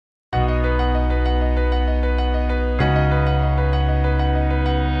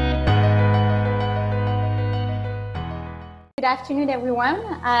Good afternoon, everyone.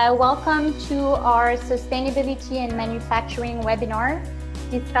 Welcome to our Sustainability and Manufacturing webinar,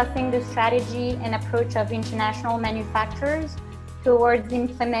 discussing the strategy and approach of international manufacturers towards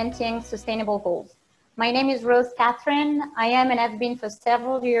implementing sustainable goals. My name is Rose Catherine. I am and have been for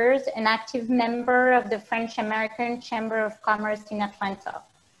several years an active member of the French-American Chamber of Commerce in Atlanta.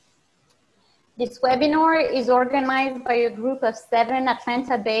 This webinar is organized by a group of 7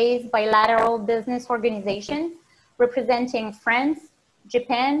 Atlanta-based bilateral business organizations representing France,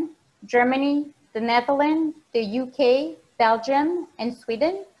 Japan, Germany, the Netherlands, the UK, Belgium, and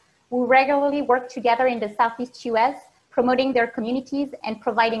Sweden, who regularly work together in the Southeast US, promoting their communities and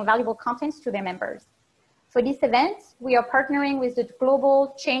providing valuable contents to their members. For this event, we are partnering with the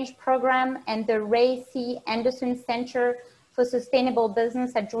Global Change Program and the Ray C. Anderson Center for Sustainable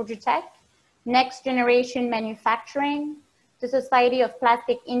Business at Georgia Tech, Next Generation Manufacturing, the Society of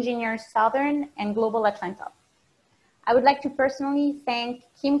Plastic Engineers Southern, and Global Atlanta. I would like to personally thank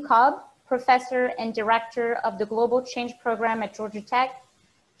Kim Cobb, Professor and Director of the Global Change Program at Georgia Tech,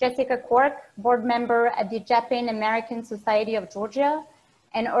 Jessica Quirk, Board Member at the Japan-American Society of Georgia,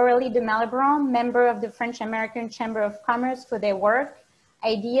 and Aurélie de Malebranche, Member of the French-American Chamber of Commerce, for their work,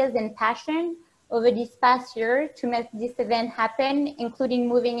 ideas, and passion over this past year to make this event happen, including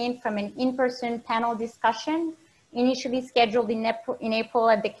moving in from an in-person panel discussion initially scheduled in April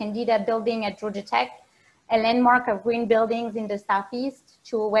at the Candida Building at Georgia Tech, a landmark of green buildings in the Southeast,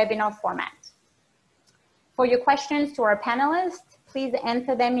 to a webinar format. For your questions to our panelists, please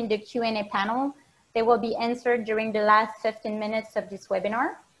enter them in the Q&A panel. They will be answered during the last 15 minutes of this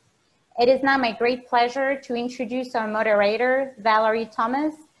webinar. It is now my great pleasure to introduce our moderator, Valerie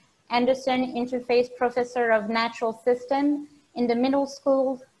Thomas, Anderson Interface Professor of Natural Systems in the Middle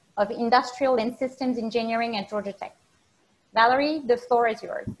School of Industrial and Systems Engineering at Georgia Tech. Valerie, the floor is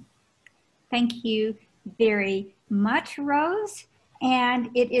yours. Thank you very much, Rose. And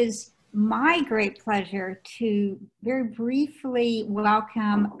it is my great pleasure to very briefly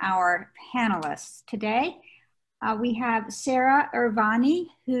welcome our panelists today. We have Sarah Irvani,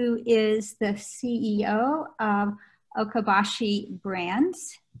 who is the CEO of Okabashi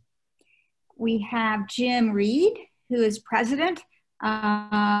Brands. We have Jim Reed, who is president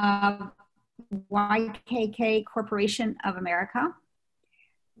of YKK Corporation of America.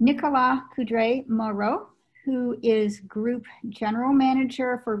 Nicolas Coudray-Moreau, who is Group General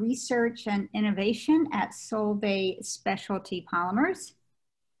Manager for Research and Innovation at Solvay Specialty Polymers.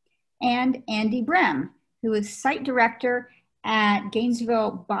 And Andy Brem, who is Site Director at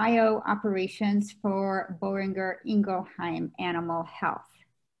Gainesville Bio Operations for Boehringer Ingelheim Animal Health.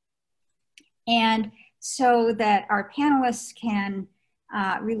 And so that our panelists can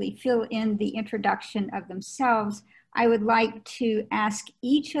really fill in the introduction of themselves, I would like to ask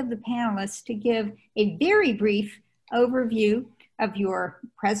each of the panelists to give a very brief overview of your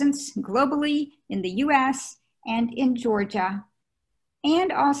presence globally in the US and in Georgia,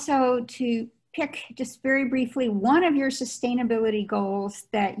 and also to pick just very briefly one of your sustainability goals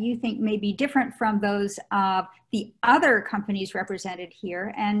that you think may be different from those of the other companies represented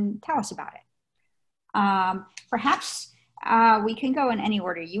here, and tell us about it. Perhaps we can go in any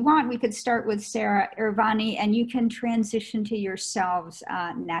order you want. We could start with Sarah Irvani, and you can transition to yourselves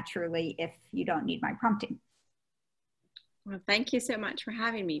naturally if you don't need my prompting. Well, thank you so much for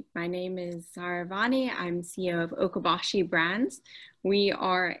having me. My name is Sarah Irvani. I'm CEO of Okabashi Brands. We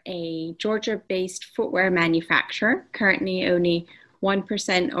are a Georgia-based footwear manufacturer. Currently, only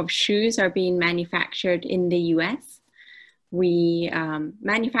 1% of shoes are being manufactured in the US. We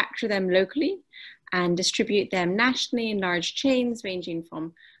manufacture them locally and distribute them nationally in large chains ranging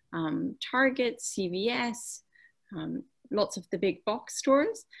from Target, CVS, lots of the big box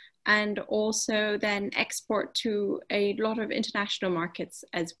stores, and also then export to a lot of international markets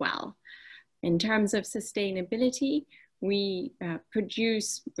as well. In terms of sustainability, we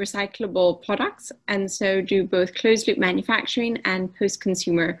produce recyclable products, and so do both closed loop manufacturing and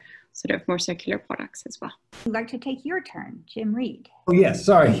post-consumer sort of more circular products as well. I'd like to take your turn, Jim Reed. Oh, yes,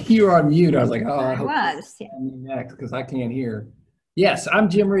 sorry, you were on mute. I was like, oh, I hope was. Next, because I can't hear. Yes, I'm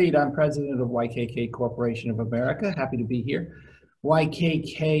Jim Reed. I'm president of YKK Corporation of America. Happy to be here.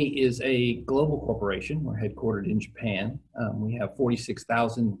 YKK is a global corporation. We're headquartered in Japan. We have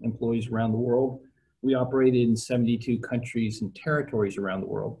 46,000 employees around the world. We operate in 72 countries and territories around the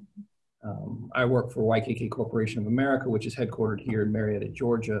world. I work for YKK Corporation of America, which is headquartered here in Marietta,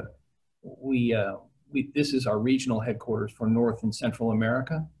 Georgia. This is our regional headquarters for North and Central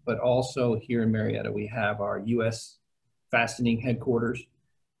America, but also here in Marietta, we have our U.S. fastening headquarters,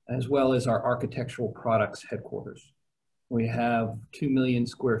 as well as our architectural products headquarters. We have 2 million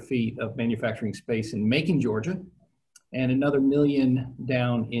square feet of manufacturing space in Macon, Georgia, and another 1 million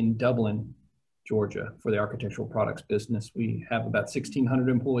down in Dublin, Georgia, for the architectural products business. We have about 1,600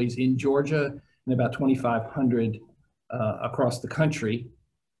 employees in Georgia and about 2,500 across the country.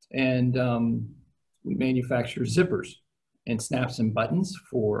 And we manufacture zippers and snaps and buttons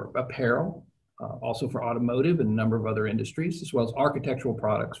for apparel, also for automotive and a number of other industries, as well as architectural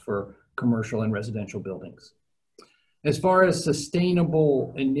products for commercial and residential buildings. As far as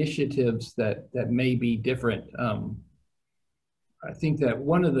sustainable initiatives that may be different, I think that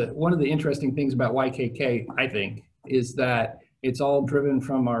one of the interesting things about YKK, I think, is that it's all driven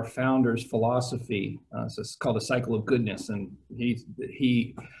from our founder's philosophy. So it's called a cycle of goodness, and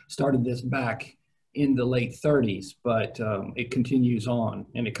he started this back in the late 30s, but it continues on,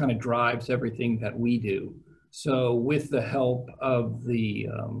 and it kind of drives everything that we do. So with the help of the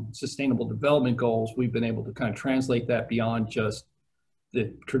Sustainable Development Goals, we've been able to kind of translate that beyond just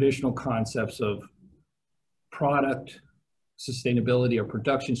the traditional concepts of product sustainability or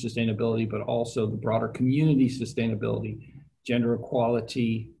production sustainability, but also the broader community sustainability, gender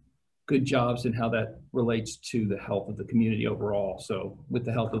equality, good jobs, and how that relates to the health of the community overall. So with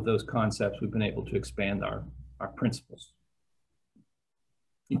the help of those concepts, we've been able to expand our principles.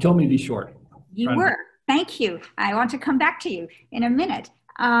 You told me to be short. You were. Thank you. I want to come back to you in a minute.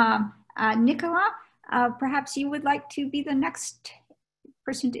 Nicola, perhaps you would like to be the next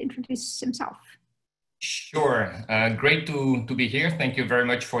person to introduce himself. Sure. Great to be here. Thank you very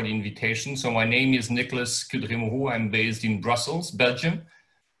much for the invitation. So my name is Nicolas Kudremorou. I'm based in Brussels, Belgium.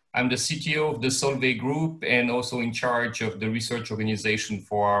 I'm the CTO of the Solvay Group and also in charge of the research organization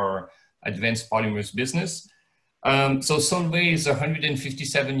for our advanced polymers business. So Solvay is a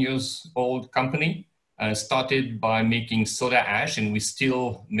 157 years old company, started by making soda ash, and we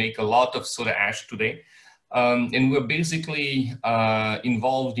still make a lot of soda ash today. And we're basically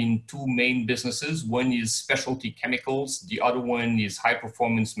involved in two main businesses. One is specialty chemicals. The other one is high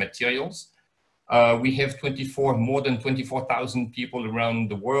performance materials. We have more than 24,000 people around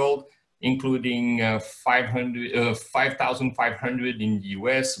the world, including 5,500 in the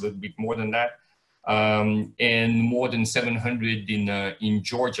US, a little bit more than that, and more than 700 in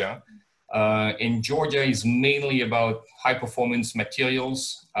Georgia. And Georgia is mainly about high performance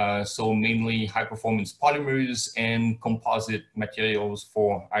materials, so mainly high performance polymers and composite materials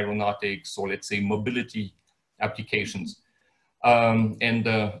for aeronautics, or let's say mobility applications. And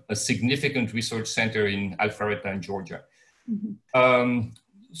a significant research center in Alpharetta, Georgia. Mm-hmm.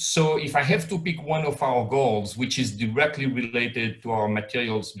 So if I have to pick one of our goals, which is directly related to our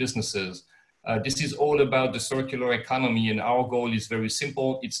materials businesses, this is all about the circular economy, and our goal is very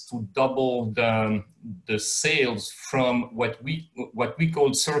simple. It's to double the sales from what we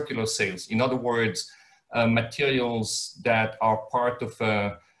call circular sales. In other words, materials that are part of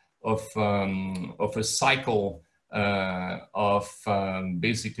a cycle of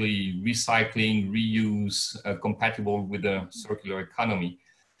basically recycling, reuse, compatible with the circular economy.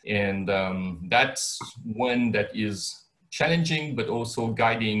 And that's one that is challenging, but also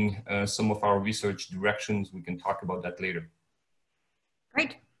guiding some of our research directions. We can talk about that later.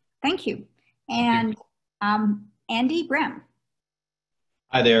 Great, thank you. And Andy Brem.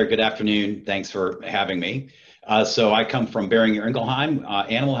 Hi there, good afternoon. Thanks for having me. So I come from Boehringer Ingelheim,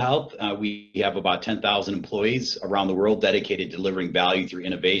 Animal Health. We have about 10,000 employees around the world dedicated to delivering value through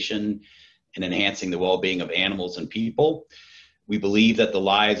innovation and enhancing the well-being of animals and people. We believe that the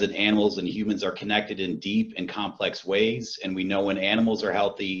lives of animals and humans are connected in deep and complex ways, and we know when animals are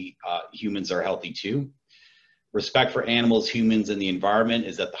healthy, humans are healthy too. Respect for animals, humans, and the environment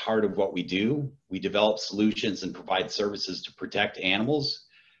is at the heart of what we do. We develop solutions and provide services to protect animals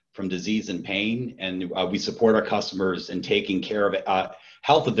from disease and pain, and we support our customers in taking care of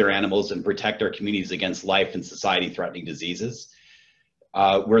health of their animals and protect our communities against life and society-threatening diseases.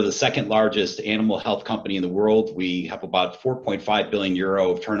 We're the second largest animal health company in the world. We have about 4.5 billion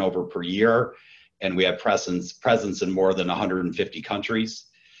euro of turnover per year, and we have presence in more than 150 countries.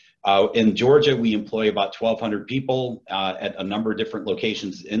 In Georgia, we employ about 1,200 people at a number of different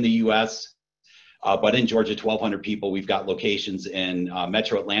locations in the US. But in Georgia, 1,200 people. We've got locations in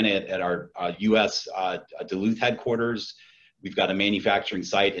Metro Atlanta at our US Duluth headquarters. We've got a manufacturing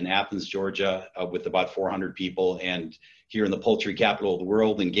site in Athens, Georgia, with about 400 people. And here in the poultry capital of the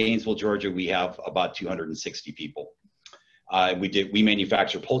world, in Gainesville, Georgia, we have about 260 people. We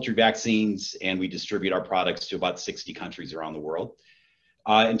manufacture poultry vaccines, and we distribute our products to about 60 countries around the world.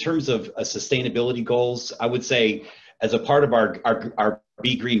 In terms of sustainability goals, I would say as a part of our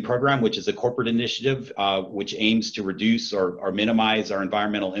Be Green program, which is a corporate initiative which aims to reduce or minimize our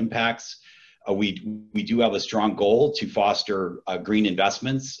environmental impacts, We do have a strong goal to foster green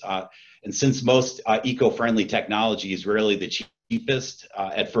investments. And since most eco-friendly technology is rarely the cheapest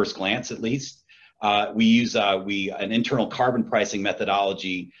at first glance, at least, we use an internal carbon pricing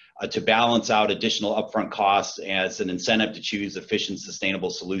methodology to balance out additional upfront costs as an incentive to choose efficient, sustainable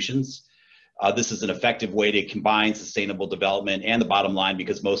solutions. This is an effective way to combine sustainable development and the bottom line,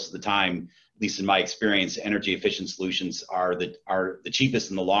 because most of the time, at least in my experience, energy efficient solutions are the cheapest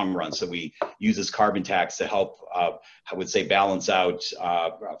in the long run. So we use this carbon tax to help, I would say, balance out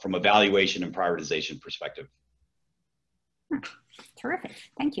from a valuation and prioritization perspective. Terrific,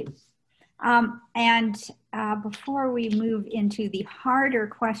 thank you. Before we move into the harder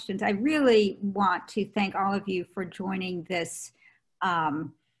questions, I really want to thank all of you for joining this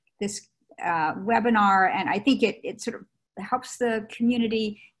webinar, and I think it sort of helps the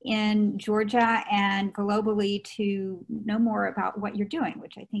community in Georgia and globally to know more about what you're doing,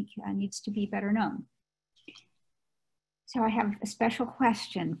 which I think needs to be better known. So I have a special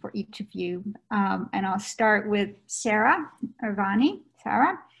question for each of you, and I'll start with Sarah Irvani.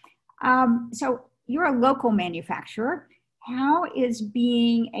 Sarah, so you're a local manufacturer. How is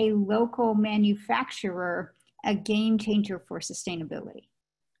being a local manufacturer a game changer for sustainability?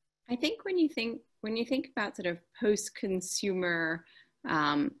 I think when you think about sort of post-consumer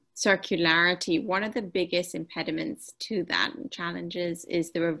circularity, one of the biggest impediments to that and challenges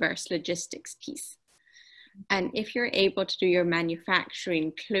is the reverse logistics piece. And if you're able to do your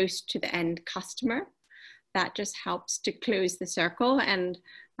manufacturing close to the end customer, that just helps to close the circle. And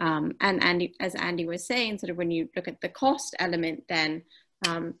Andy, as Andy was saying, sort of when you look at the cost element, then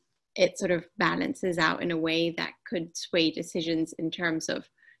it sort of balances out in a way that could sway decisions in terms of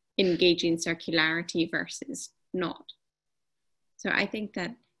engaging circularity versus not. So I think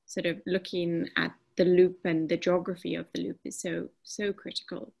that sort of looking at the loop and the geography of the loop is so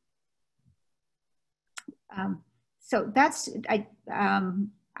critical. So that's, I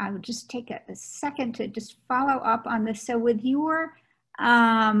would just take a second to just follow up on this. So with your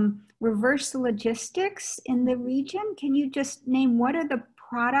reverse logistics in the region, can you just name what are the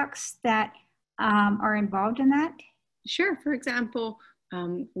products that are involved in that? Sure. For example,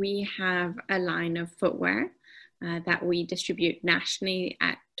 we have a line of footwear that we distribute nationally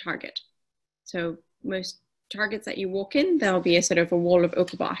at Target. So most Targets that you walk in, there'll be a sort of a wall of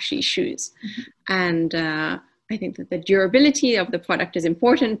Okabashi shoes. Mm-hmm. And I think that the durability of the product is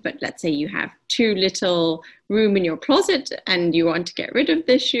important, but let's say you have too little room in your closet and you want to get rid of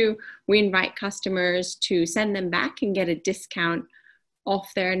this shoe, we invite customers to send them back and get a discount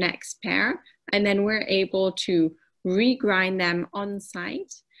off their next pair. And then we're able to regrind them on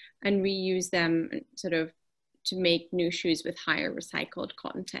site and reuse them sort of to make new shoes with higher recycled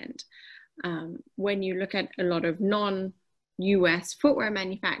content. When you look at a lot of non-US footwear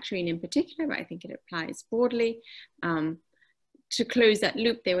manufacturing in particular, but I think it applies broadly, to close that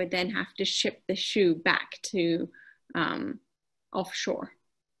loop, they would then have to ship the shoe back to offshore.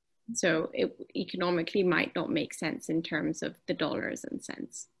 So it economically might not make sense in terms of the dollars and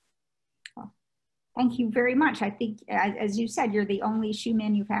cents. Well, thank you very much. I think, as you said, you're the only shoe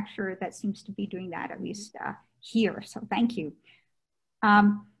manufacturer that seems to be doing that, at least here. So thank you.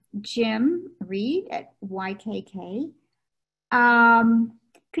 Jim Reed at YKK.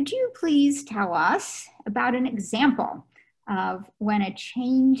 Could you please tell us about an example of when a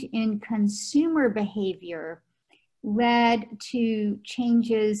change in consumer behavior led to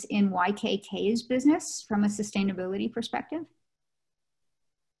changes in YKK's business from a sustainability perspective?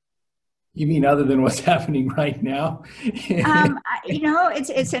 You mean other than what's happening right now? You know,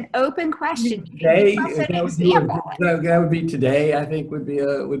 it's an open question. Today, that would be today. I think would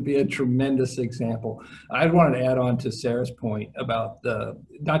be a tremendous example. I wanted to add on to Sarah's point about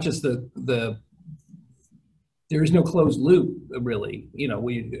not just there is no closed loop really. You know,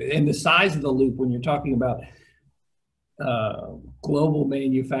 and the size of the loop when you're talking about global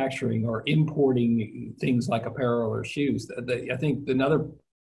manufacturing or importing things like apparel or shoes. I think another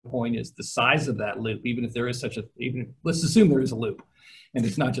point is the size of that loop. Even if there is let's assume there is a loop, and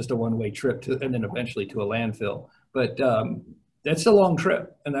it's not just a one-way trip and then eventually to a landfill. But that's a long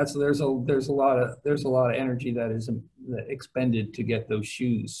trip, and there's a lot of energy that is expended to get those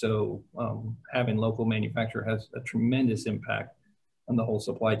shoes. So having local manufacturer has a tremendous impact on the whole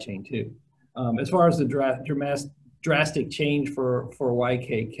supply chain too. As far as the drastic change for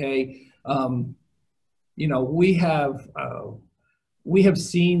YKK, you know, we have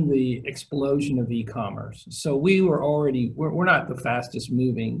seen the explosion of e-commerce. So we're not the fastest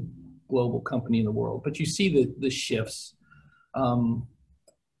moving global company in the world, but you see the shifts.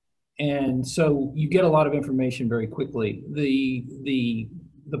 And so you get a lot of information very quickly. The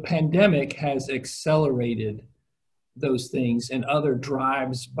the pandemic has accelerated those things and other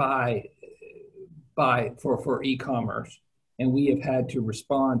drives for e-commerce, and we have had to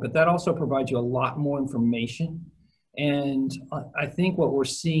respond. But that also provides you a lot more information. And I think what we're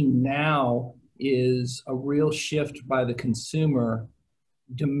seeing now is a real shift by the consumer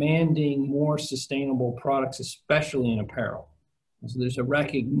demanding more sustainable products, especially in apparel. So there's a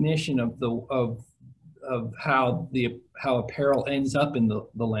recognition of how apparel ends up in the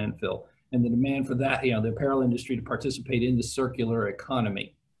landfill, and the demand for that, the apparel industry to participate in the circular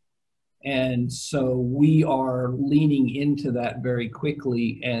economy. And so we are leaning into that very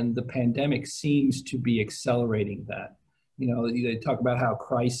quickly, and the pandemic seems to be accelerating that. They talk about how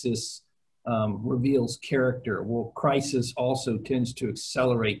crisis reveals character. Well, crisis also tends to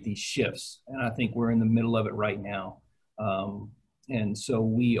accelerate these shifts, and I think we're in the middle of it right now. And so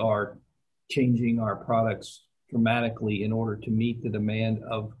we are changing our products dramatically in order to meet the demand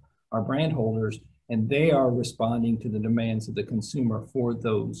of our brand holders, and they are responding to the demands of the consumer for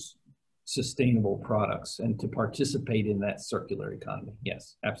those sustainable products and to participate in that circular economy.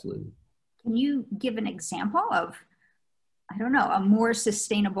 Yes, absolutely. Can you give an example of, I don't know, a more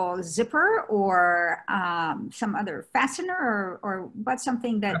sustainable zipper or some other fastener, or what's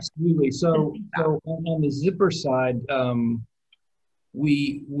something that? Absolutely. So on the zipper side,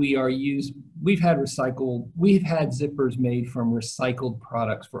 we've had zippers made from recycled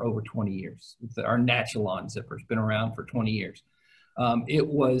products for over 20 years. Our Natchalon zipper has been around for 20 years. It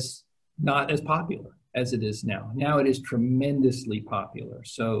was not as popular as it is now. Now it is tremendously popular.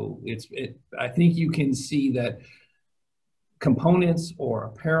 So I think you can see that components or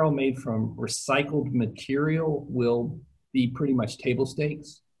apparel made from recycled material will be pretty much table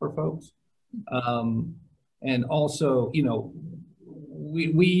stakes for folks. And also,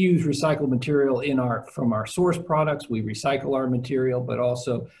 we use recycled material from our source products. We recycle our material, but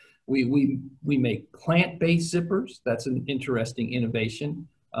also we make plant-based zippers. That's an interesting innovation,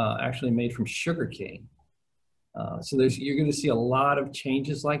 actually made from sugarcane. So you're going to see a lot of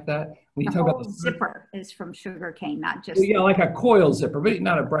changes like that. When you talk about the zipper is from sugarcane, not just like a coil zipper, but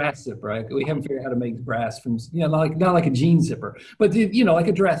not a brass zipper. Right? We haven't figured out how to make brass from not like a jean zipper, but like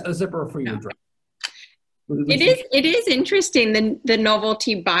a zipper for your dress. It is interesting, the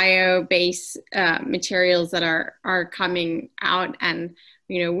novelty bio-based materials that are coming out, and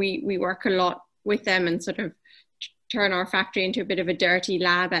we work a lot with them and sort of turn our factory into a bit of a dirty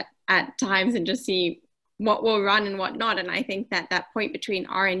lab at times and just see what will run and what not. And I think that point between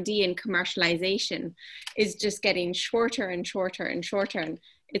R&D and commercialization is just getting shorter and shorter and shorter. And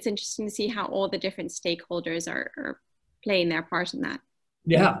it's interesting to see how all the different stakeholders are playing their part in that.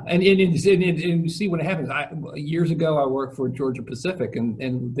 Yeah, and you see when it happens. Years ago, I worked for Georgia Pacific,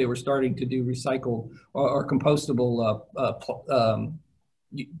 and they were starting to do recycled or compostable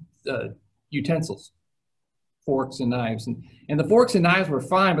utensils, forks and knives, and the forks and knives were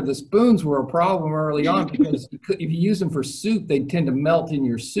fine, but the spoons were a problem early on because if you use them for soup, they tend to melt in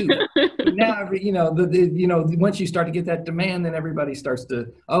your soup. Now, once you start to get that demand, then everybody starts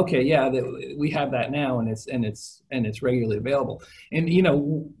to, okay, yeah, we have that now, and it's regularly available. And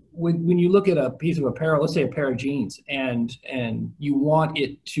when you look at a piece of apparel, let's say a pair of jeans, and you want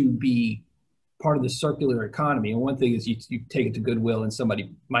it to be part of the circular economy. And one thing is you take it to Goodwill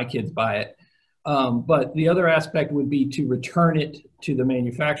and my kids buy it. But the other aspect would be to return it to the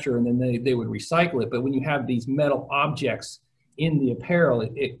manufacturer, and then they would recycle it. But when you have these metal objects in the apparel,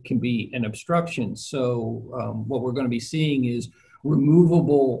 it can be an obstruction. So what we're going to be seeing is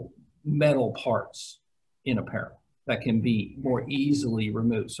removable metal parts in apparel that can be more easily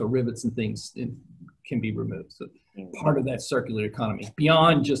removed. So rivets and things can be removed. So part of that circular economy,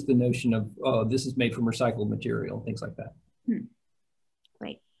 beyond just the notion of this is made from recycled material, things like that.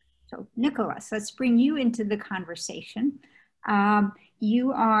 Great. So Nicholas, let's bring you into the conversation.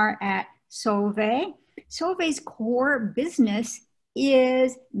 You are at Solvay. Solvay's core business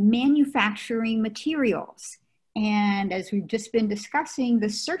is manufacturing materials. And as we've just been discussing, the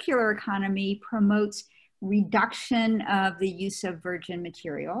circular economy promotes reduction of the use of virgin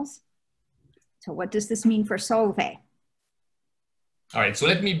materials. So what does this mean for Solvay? All right, so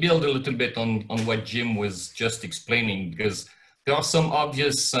let me build a little bit on what Jim was just explaining, because there are some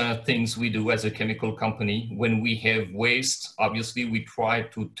obvious things we do as a chemical company. When we have waste, obviously we try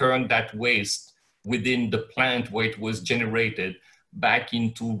to turn that waste within the plant where it was generated back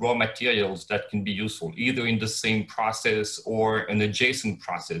into raw materials that can be useful, either in the same process or an adjacent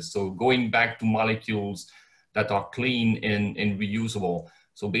process. So going back to molecules that are clean and reusable.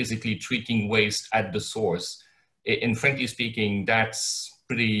 So basically treating waste at the source. And frankly speaking, that's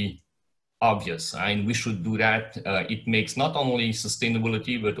pretty obvious, and we should do that. It makes not only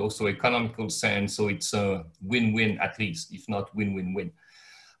sustainability, but also economical sense. So it's a win-win at least, if not win-win-win.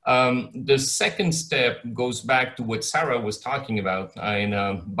 The second step goes back to what Sarah was talking about in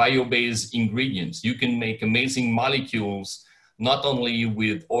bio-based ingredients. You can make amazing molecules, not only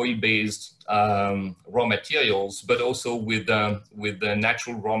with oil-based raw materials, but also with the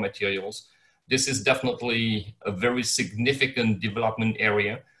natural raw materials. This is definitely a very significant development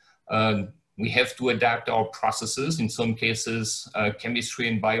area. We have to adapt our processes. In some cases, chemistry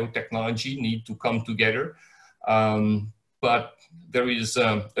and biotechnology need to come together. But there is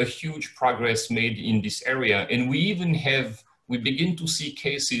a huge progress made in this area. And we begin to see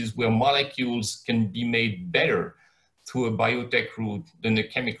cases where molecules can be made better through a biotech route than a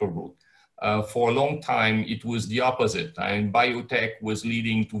chemical route. For a long time, it was the opposite. And biotech was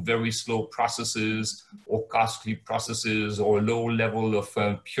leading to very slow processes or costly processes or low level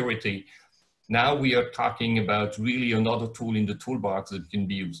of purity. Now we are talking about really another tool in the toolbox that can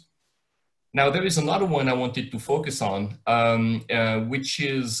be used. Now, there is another one I wanted to focus on, which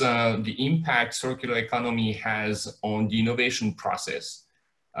is the impact circular economy has on the innovation process.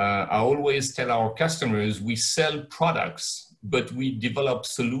 I always tell our customers, we sell products, but we develop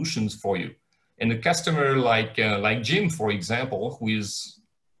solutions for you. And a customer like Jim, for example, who is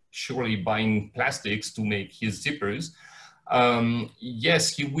surely buying plastics to make his zippers,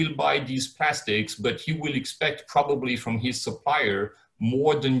 yes, he will buy these plastics, but he will expect probably from his supplier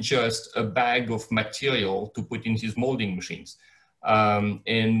more than just a bag of material to put in his molding machines.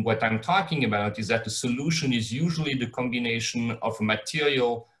 And what I'm talking about is that the solution is usually the combination of a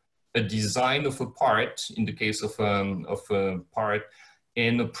material, a design of a part, in the case of a part,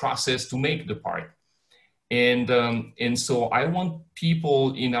 and a process to make the part. And so I want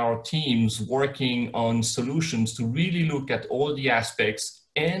people in our teams working on solutions to really look at all the aspects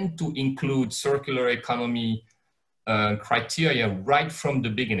and to include circular economy criteria right from the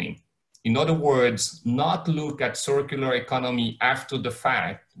beginning. In other words, not look at circular economy after the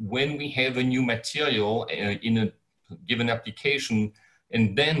fact when we have a new material in a given application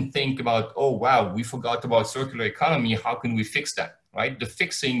and then think about, oh, wow, we forgot about circular economy. How can we fix that, right? The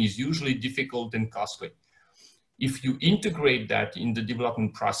fixing is usually difficult and costly. If you integrate that in the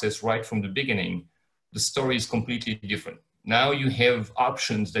development process right from the beginning, the story is completely different. Now you have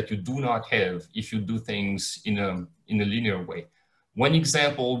options that you do not have if you do things in a linear way. One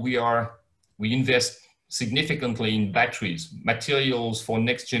example, we invest significantly in batteries, materials for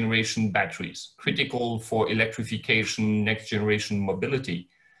next generation batteries, critical for electrification, next generation mobility.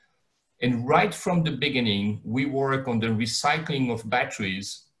 And right from the beginning, we work on the recycling of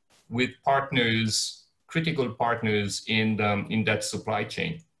batteries with partners, critical partners in that supply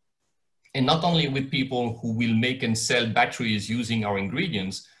chain. And not only with people who will make and sell batteries using our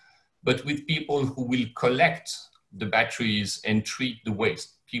ingredients, but with people who will collect the batteries and treat the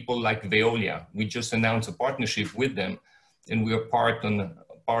waste. People like Veolia. We just announced a partnership with them, and we are part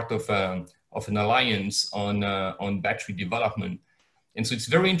of an alliance on battery development. And so it's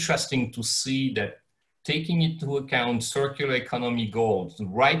very interesting to see that taking into account circular economy goals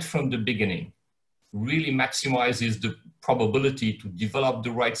right from the beginning really maximizes the probability to develop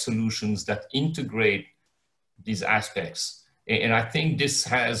the right solutions that integrate these aspects. And I think this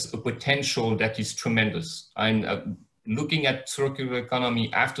has a potential that is tremendous. And looking at circular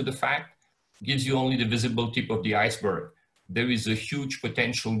economy after the fact gives you only the visible tip of the iceberg. There is a huge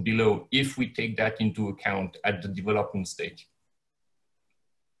potential below if we take that into account at the development stage.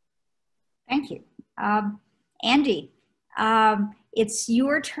 Thank you. Andy, it's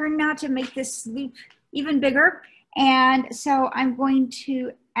your turn now to make this leap even bigger. And so I'm going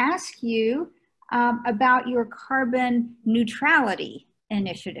to ask you about your carbon neutrality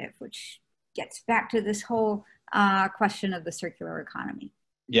initiative, which gets back to this whole question of the circular economy.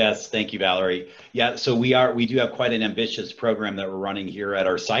 Yes, thank you, Valerie. Yeah, so we do have quite an ambitious program that we're running here at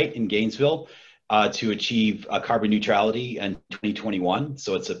our site in Gainesville to achieve carbon neutrality in 2021.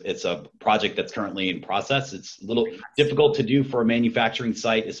 So it's a project that's currently in process. It's a little difficult to do for a manufacturing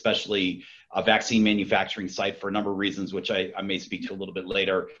site, especially a vaccine manufacturing site, for a number of reasons, which I may speak to a little bit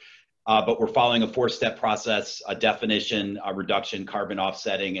later. But we're following a 4-step process: a definition, a reduction, carbon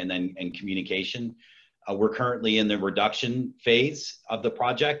offsetting, and communication. We're currently in the reduction phase of the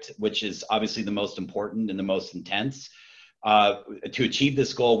project, which is obviously the most important and the most intense. To achieve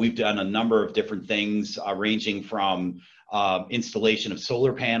this goal, we've done a number of different things, ranging from installation of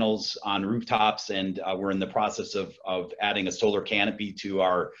solar panels on rooftops, and we're in the process of adding a solar canopy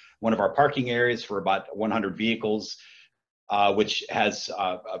to one of our parking areas for about 100 vehicles. which has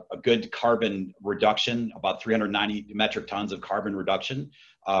a good carbon reduction, about 390 metric tons of carbon reduction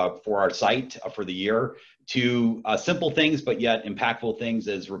for our site for the year, to simple things but yet impactful things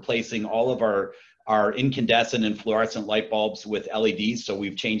as replacing all of our incandescent and fluorescent light bulbs with LEDs. So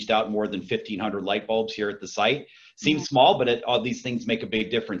we've changed out more than 1,500 light bulbs here at the site. Seems small, but all these things make a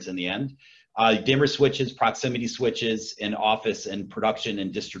big difference in the end. Dimmer switches, proximity switches in office and production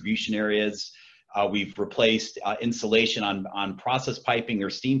and distribution areas. We've replaced insulation on process piping or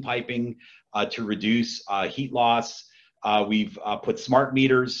steam piping to reduce heat loss. We've put smart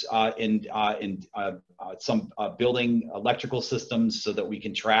meters in some building electrical systems so that we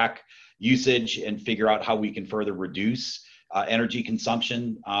can track usage and figure out how we can further reduce energy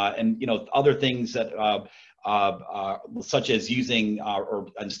consumption, and other things that such as using or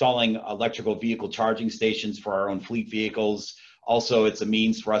installing electrical vehicle charging stations for our own fleet vehicles. Also, it's a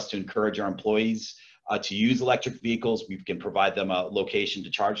means for us to encourage our employees to use electric vehicles. We can provide them a location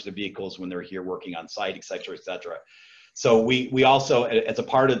to charge their vehicles when they're here working on site, et cetera, et cetera. So we also, as a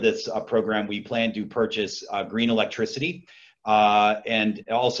part of this program, we plan to purchase green electricity and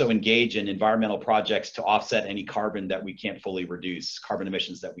also engage in environmental projects to offset any carbon that we can't fully reduce, carbon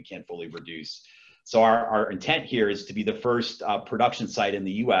emissions that we can't fully reduce. So our intent here is to be the first production site in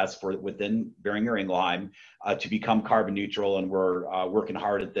the U.S. within Boehringer Ingelheim to become carbon neutral, and we're working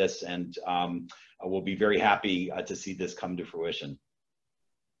hard at this, and we'll be very happy to see this come to fruition.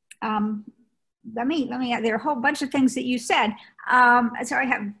 Let me, there are a whole bunch of things that you said. So I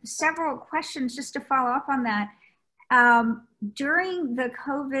have several questions just to follow up on that. During the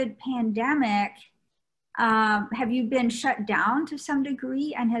COVID pandemic, have you been shut down to some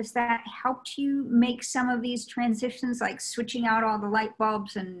degree, and has that helped you make some of these transitions, like switching out all the light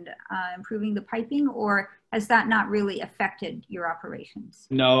bulbs and improving the piping, or has that not really affected your operations?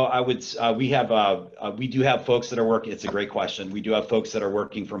 No, I would, we do have folks that are working, it's a great question. We do have folks that are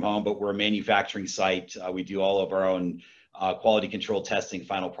working from home, but we're a manufacturing site. We do all of our own quality control testing,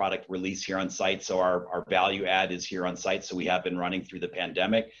 final product release here on site. So our value add is here on site. So we have been running through the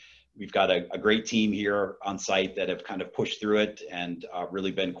pandemic. We've got a great team here on site that have kind of pushed through it and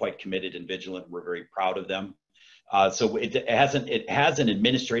really been quite committed and vigilant. We're very proud of them. So it has an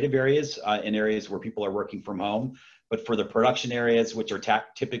administrative areas in areas where people are working from home, but for the production areas, which are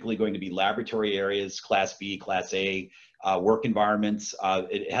typically going to be laboratory areas, Class B, Class A work environments,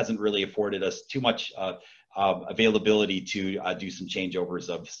 it hasn't really afforded us too much availability to do some changeovers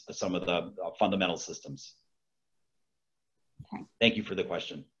of some of the fundamental systems. Okay. Thank you for the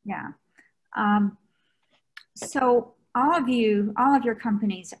question. Yeah. So all of your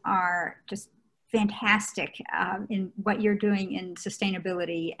companies are just fantastic in what you're doing in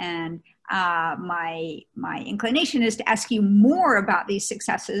sustainability, and my inclination is to ask you more about these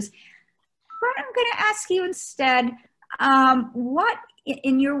successes, but I'm going to ask you instead, what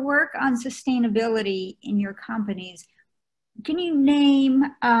in your work on sustainability in your companies, can you name,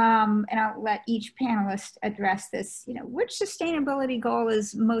 and I'll let each panelist address this, which sustainability goal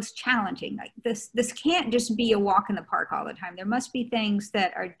is most challenging? Like this can't just be a walk in the park all the time. There must be things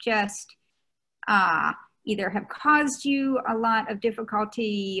that are just either have caused you a lot of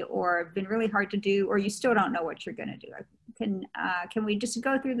difficulty or been really hard to do, or you still don't know what you're going to do. Can we just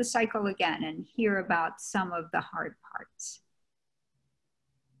go through the cycle again and hear about some of the hard parts?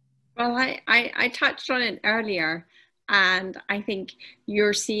 Well, I touched on it earlier, and I think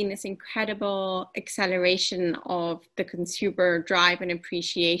you're seeing this incredible acceleration of the consumer drive and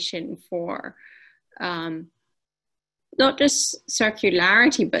appreciation for not just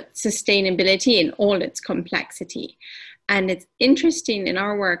circularity, but sustainability in all its complexity. And it's interesting in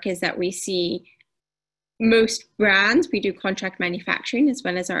our work is that we see most brands, we do contract manufacturing as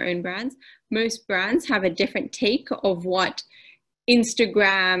well as our own brands. Most brands have a different take of what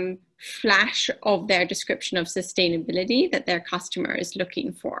Instagram flash of their description of sustainability that their customer is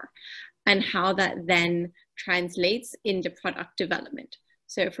looking for, and how that then translates into product development.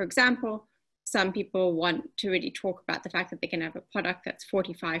 So for example, some people want to really talk about the fact that they can have a product that's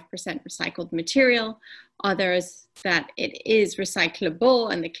 45% recycled material, others that it is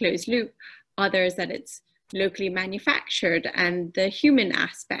recyclable and the closed loop, others that it's locally manufactured and the human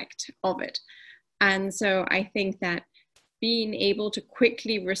aspect of it. And so I think that being able to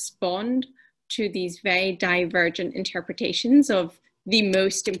quickly respond to these very divergent interpretations of the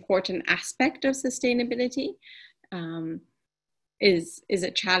most important aspect of sustainability is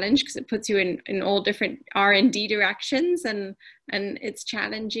a challenge, because it puts you in all different R&D directions, and it's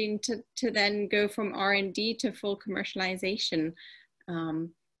challenging to then go from R&D to full commercialization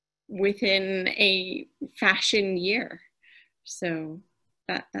within a fashion year. So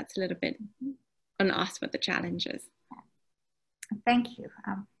that's a little bit on us what the challenge is. Thank you.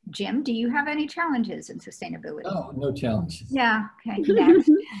 Jim, do you have any challenges in sustainability? Oh, no challenges. Yeah, okay, next.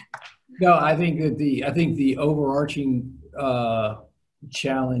 No, I think that the overarching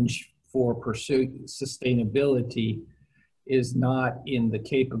challenge for pursuing sustainability is not in the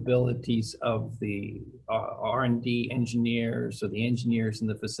capabilities of the R&D engineers or the engineers in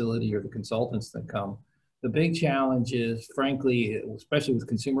the facility or the consultants that come. The big challenge is, frankly, especially with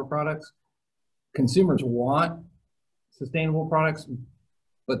consumer products, consumers want sustainable products,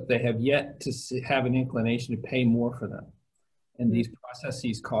 but they have yet to have an inclination to pay more for them. And these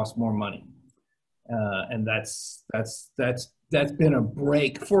processes cost more money. And that's been a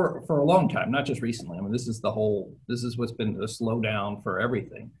break for a long time, not just recently. I mean, this is what's been the slowdown for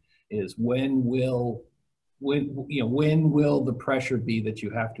everything, is when will the pressure be that you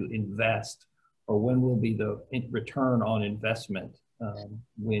have to invest, or when will be the return on investment,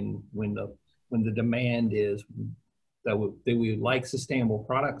 when the demand is that we like sustainable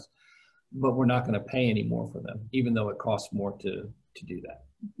products, but we're not going to pay any more for them, even though it costs more to do that.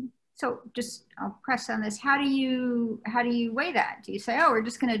 So just, I'll press on this. How do you weigh that? Do you say, oh, we're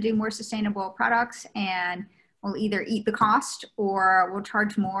just going to do more sustainable products and we'll either eat the cost, or we'll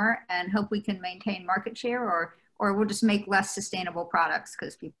charge more and hope we can maintain market share, or we'll just make less sustainable products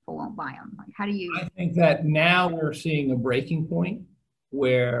because people won't buy them? Like, how do you? I think that now we're seeing a breaking point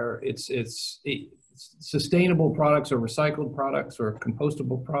where it's sustainable products or recycled products or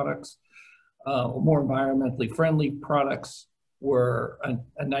compostable products, more environmentally friendly products were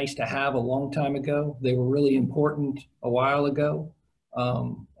a nice to have a long time ago. They were really important a while ago,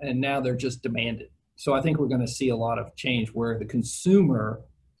 and now they're just demanded. So I think we're going to see a lot of change where the consumer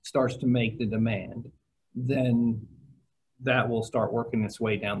starts to make the demand. Then that will start working its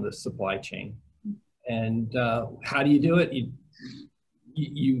way down the supply chain. And how do you do it?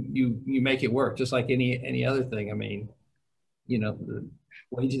 You make it work, just like any other thing. I mean, the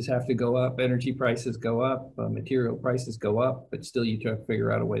wages have to go up, energy prices go up, material prices go up, but still you try to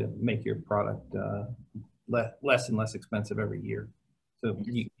figure out a way to make your product less and less expensive every year. So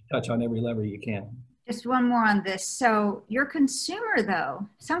you touch on every lever you can. Just one more on this. So your consumer, though,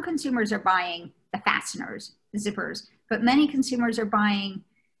 some consumers are buying the fasteners, the zippers, but many consumers are buying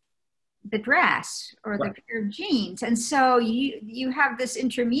the dress or the pair of jeans. And so you have this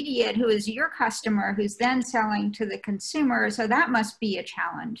intermediate who is your customer, who's then selling to the consumer. So that must be a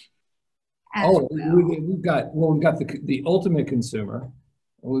challenge. We've got the ultimate consumer,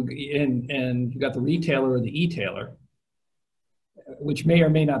 and you've got the retailer or the e-tailer, which may or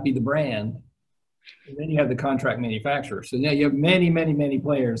may not be the brand. And then you have the contract manufacturer. So now you have many, many, many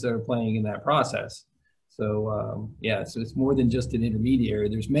players that are playing in that process. So so it's more than just an intermediary.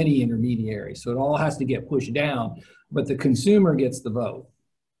 There's many intermediaries. So it all has to get pushed down, but the consumer gets the vote.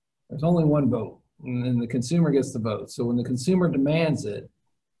 There's only one vote, and then the consumer gets the vote. So when the consumer demands it,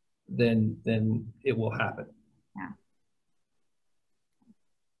 then it will happen. Yeah.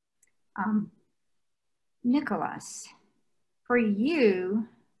 Nicholas, for you,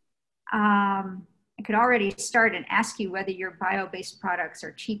 I could already start and ask you whether your bio-based products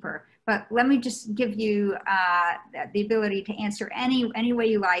are cheaper, but let me just give you the ability to answer any way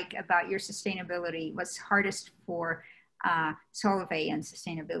you like about your sustainability. What's hardest for Solvay and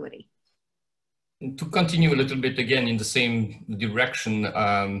sustainability? To continue a little bit again in the same direction,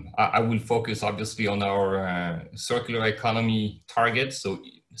 I will focus obviously on our circular economy targets, so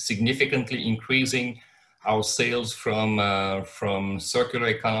significantly increasing our sales from circular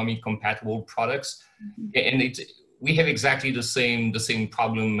economy compatible products. Mm-hmm. And we have exactly the same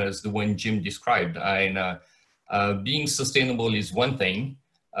problem as the one Jim described. Being sustainable is one thing,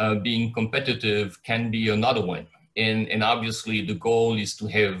 being competitive can be another one. And obviously the goal is to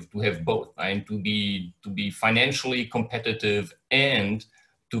have both, and to be financially competitive and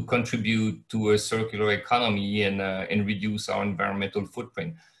to contribute to a circular economy and reduce our environmental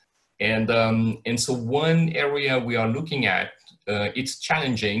footprint. And so one area we are looking at, it's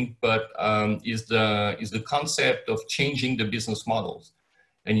challenging, but is the concept of changing the business models.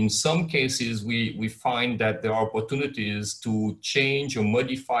 And in some cases, we find that there are opportunities to change or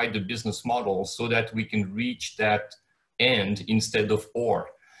modify the business model so that we can reach that end instead of or.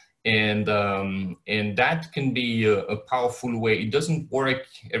 And that can be a powerful way. It doesn't work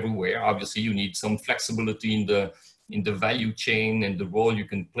everywhere. Obviously, you need some flexibility in the value chain and the role you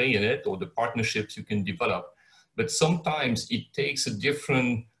can play in it, or the partnerships you can develop. But sometimes it takes a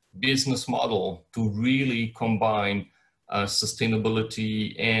different business model to really combine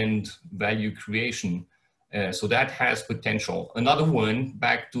sustainability and value creation. So that has potential. Another one,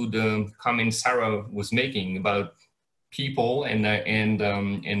 back to the comment Sarah was making about people and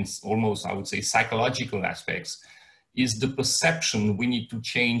almost, I would say, psychological aspects. is the perception we need to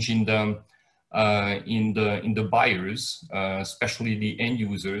change in the buyers, especially the end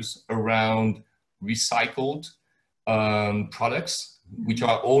users, around recycled products, which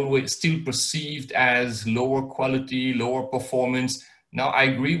are always still perceived as lower quality, lower performance. Now, I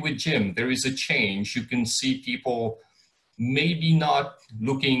agree with Jim. There is a change. You can see people maybe not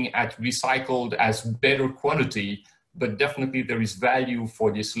looking at recycled as better quality, but definitely there is value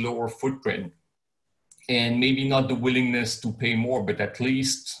for this lower footprint. And maybe not the willingness to pay more, but at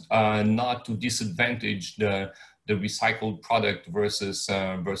least not to disadvantage the recycled product versus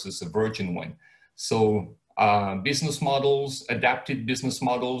a virgin one. So business models, adapted business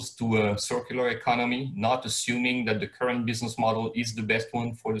models to a circular economy, not assuming that the current business model is the best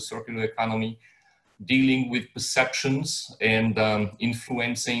one for the circular economy, dealing with perceptions and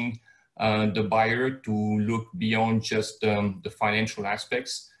influencing the buyer to look beyond just the financial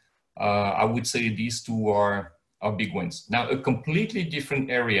aspects. I would say these two are big ones. Now, a completely different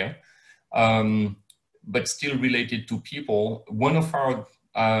area, but still related to people, one of our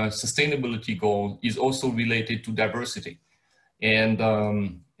sustainability goals is also related to diversity.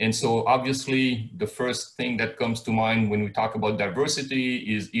 And so obviously the first thing that comes to mind when we talk about diversity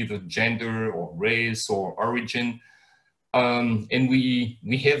is either gender or race or origin. And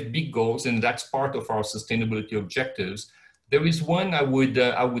we have big goals, and that's part of our sustainability objectives. There is one I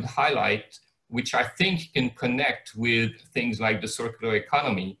would highlight, which I think can connect with things like the circular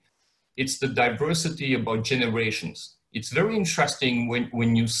economy. It's the diversity about generations. It's very interesting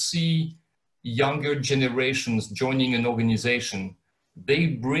when you see younger generations joining an organization, they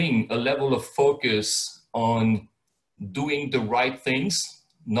bring a level of focus on doing the right things,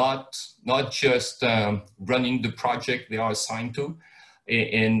 not just running the project they are assigned to,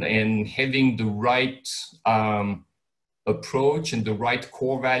 and having the right approach and the right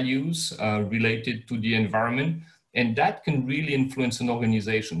core values related to the environment. And that can really influence an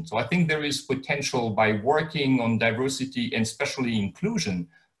organization. So I think there is potential by working on diversity and especially inclusion,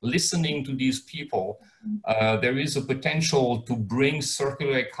 listening to these people, there is a potential to bring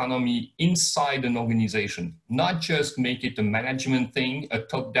circular economy inside an organization, not just make it a management thing, a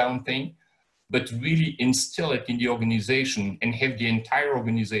top-down thing, but really instill it in the organization and have the entire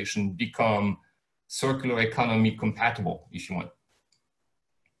organization become circular economy compatible, if you want.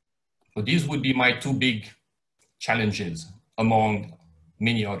 So these would be my two big challenges among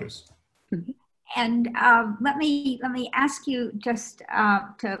many others. And let me ask you just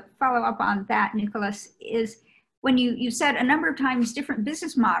to follow up on that, Nicholas, is when you said a number of times different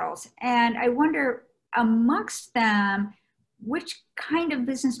business models, and I wonder amongst them, which kind of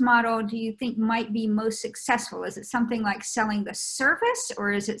business model do you think might be most successful? Is it something like selling the service,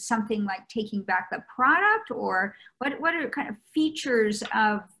 or is it something like taking back the product, or what are kind of features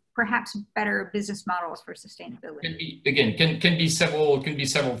of perhaps better business models for sustainability? Can be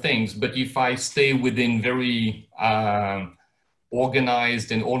several things, but if I stay within very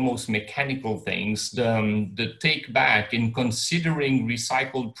organized and almost mechanical things, the take back in considering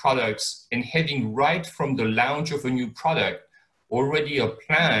recycled products and having right from the launch of a new product already a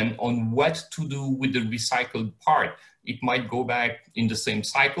plan on what to do with the recycled part. It might go back in the same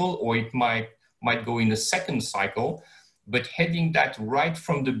cycle, or it might go in a second cycle. But having that right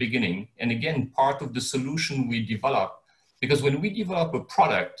from the beginning, and again, part of the solution we develop, because when we develop a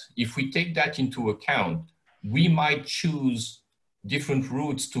product, if we take that into account, we might choose different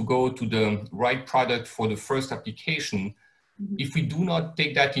routes to go to the right product for the first application. If we do not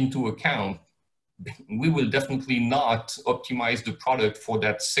take that into account, we will definitely not optimize the product for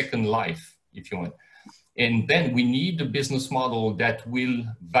that second life, if you want. And then we need a business model that will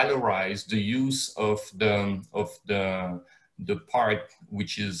valorize the use of the part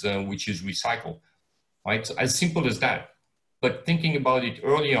which is recycled, right? So as simple as that. But thinking about it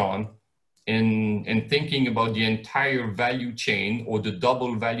early on, and thinking about the entire value chain or the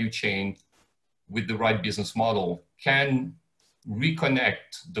double value chain with the right business model can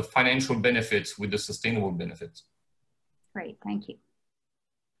reconnect the financial benefits with the sustainable benefits. Great, thank you.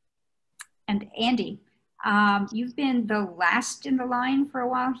 And Andy, you've been the last in the line for a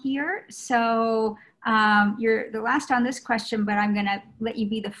while here. So you're the last on this question, but I'm gonna let you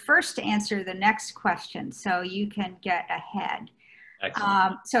be the first to answer the next question so you can get ahead.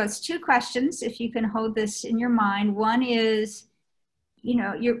 So it's two questions, if you can hold this in your mind. One is, you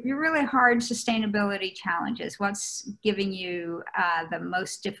know, your really hard sustainability challenges. What's giving you the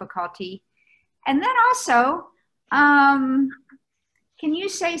most difficulty? And then also, can you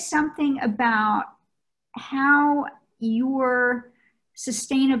say something about how your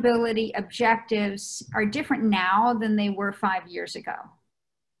sustainability objectives are different now than they were 5 years ago?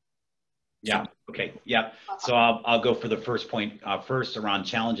 Yeah. Okay. Yeah. So I'll go for the first point first around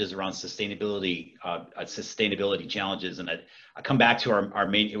challenges around sustainability, sustainability challenges, and I come back to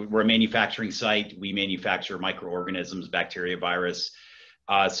we're a manufacturing site. We manufacture microorganisms, bacteria, virus.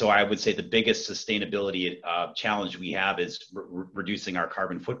 So I would say the biggest sustainability challenge we have is reducing our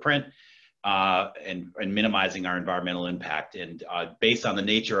carbon footprint and minimizing our environmental impact. And based on the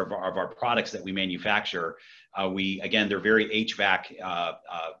nature of our products that we manufacture, they're very HVAC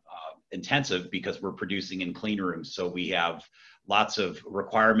intensive because we're producing in clean rooms. So we have lots of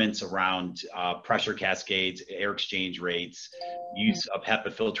requirements around pressure cascades, air exchange rates, use of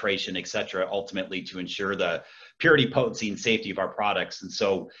HEPA filtration, et cetera, ultimately to ensure the purity, potency, and safety of our products. And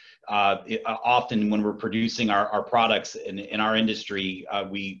so often when we're producing our products in our industry,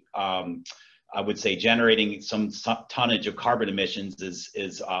 I would say generating some tonnage of carbon emissions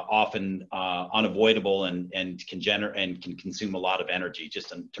is often unavoidable and can consume a lot of energy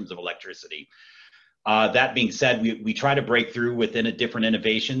just in terms of electricity. That being said, we try to break through within different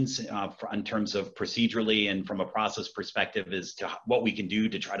innovations in terms of procedurally and from a process perspective as to what we can do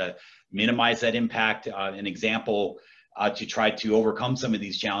to try to minimize that impact. An example to try to overcome some of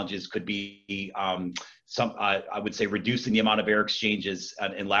these challenges could be I would say reducing the amount of air exchanges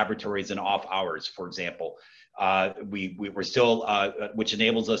in laboratories and off hours, for example. We're still, which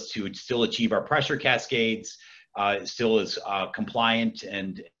enables us to still achieve our pressure cascades, still is compliant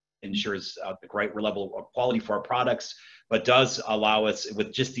and ensures the right level of quality for our products, but does allow us,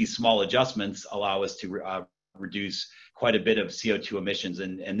 with just these small adjustments, allow us to reduce quite a bit of CO2 emissions.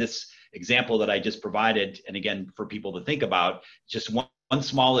 And this example that I just provided, and again, for people to think about, just one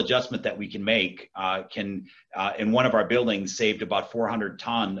small adjustment that we can make can, in one of our buildings, saved about 400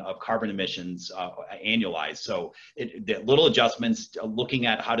 ton of carbon emissions annualized. So the little adjustments, looking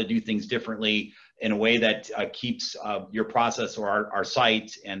at how to do things differently in a way that keeps your process or our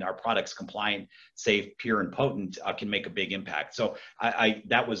site and our products compliant, safe, pure, and potent can make a big impact. So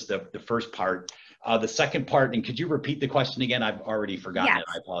that was the first part. The second part, and could you repeat the question again? I've already forgotten it.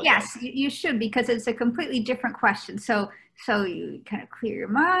 I apologize. Yes, you should, because it's a completely different question. So you kind of clear your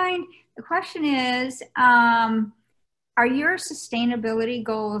mind. The question is, are your sustainability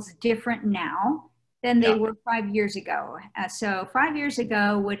goals different now than they were 5 years ago? So 5 years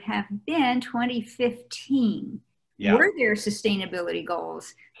ago would have been 2015. Yeah. Were there sustainability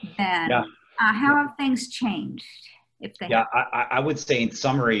goals then? Yeah. How have things changed? I would say in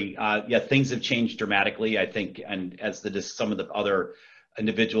summary, things have changed dramatically, I think, and as some of the other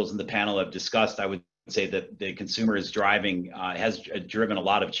individuals in the panel have discussed, I would say that the consumer has driven a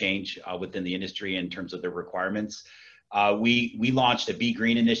lot of change within the industry in terms of their requirements. We launched a Be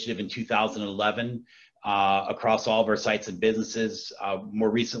Green initiative in 2011 across all of our sites and businesses. More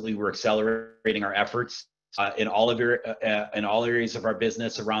recently, we're accelerating our efforts in all areas of our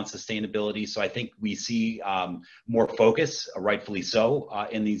business around sustainability. So I think we see more focus, rightfully so,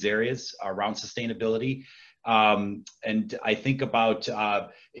 in these areas around sustainability. And I think about, to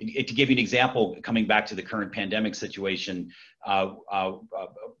give you an example, coming back to the current pandemic situation,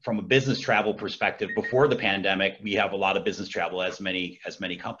 from a business travel perspective, before the pandemic, we have a lot of business travel, as many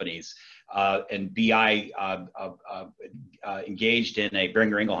companies. And BI engaged in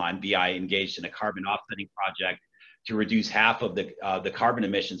Boehringer Ingelheim, BI engaged in a carbon offsetting project to reduce half of the carbon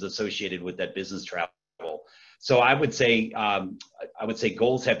emissions associated with that business travel. So I would say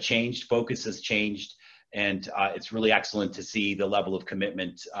goals have changed, focus has changed, and it's really excellent to see the level of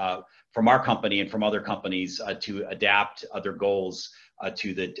commitment from our company and from other companies to adapt their goals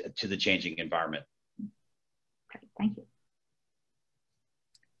to the changing environment. Okay, thank you.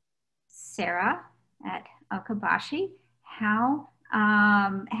 Sarah at Okabashi, how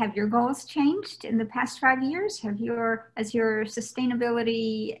have your goals changed in the past 5 years? Has your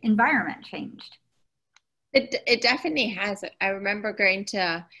sustainability environment changed? It definitely has. I remember going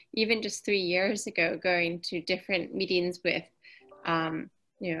to, even just 3 years ago, going to different meetings with,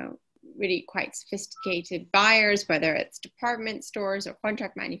 really quite sophisticated buyers, whether it's department stores or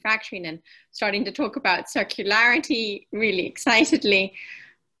contract manufacturing, and starting to talk about circularity really excitedly.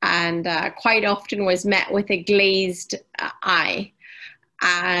 And quite often was met with a glazed eye.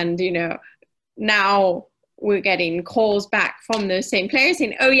 And, now we're getting calls back from those same players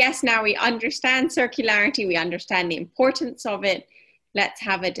saying, oh yes, now we understand circularity, we understand the importance of it, let's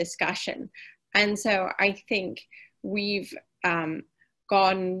have a discussion. And so I think we've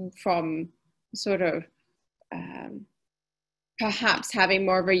gone from sort of perhaps having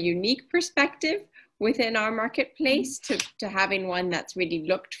more of a unique perspective within our marketplace to having one that's really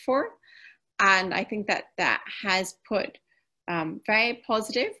looked for. And I think that has put very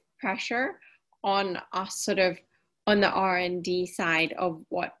positive pressure on us sort of on the R&D side of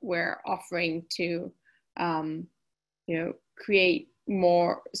what we're offering to, you know, create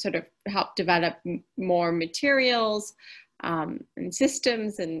more, sort of help develop more materials and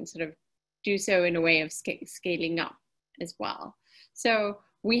systems, and sort of do so in a way of scaling up as well. So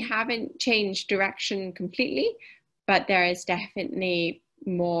we haven't changed direction completely, but there is definitely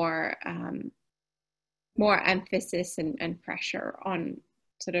more more emphasis and pressure on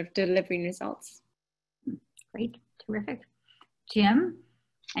sort of delivering results. Great, terrific. Jim,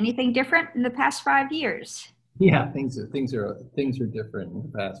 anything different in the past 5 years? Yeah, things are different in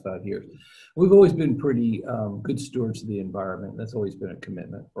the past 5 years. We've always been pretty good stewards of the environment. That's always been a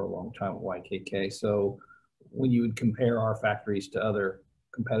commitment for a long time at YKK. So when you would compare our factories to other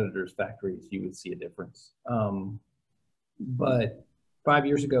competitors' factories, you would see a difference. But 5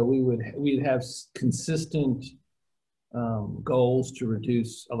 years ago, we'd have consistent goals to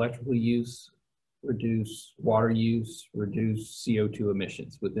reduce electrical use, reduce water use, reduce CO2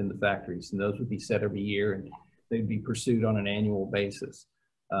 emissions within the factories. And those would be set every year, and they'd be pursued on an annual basis.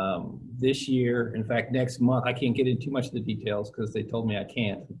 This year, in fact, next month, I can't get into too much of the details because they told me I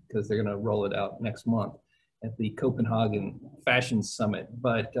can't, because they're going to roll it out next month at the Copenhagen Fashion Summit.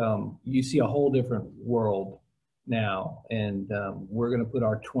 But you see a whole different world now, and we're going to put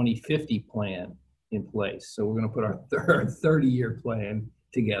our 2050 plan in place. So we're going to put our 30-year plan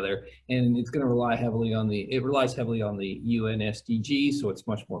together, and it's going to rely heavily on it relies heavily on the UN SDGs, so it's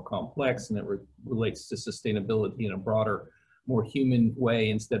much more complex, and it relates to sustainability in a broader, more human way,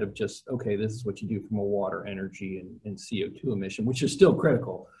 instead of just, okay, this is what you do from a water, energy, and CO2 emission, which is still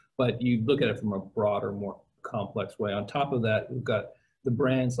critical, but you look at it from a broader, more complex way. On top of that, we've got the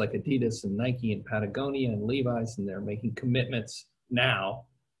brands like Adidas and Nike and Patagonia and Levi's, and they're making commitments now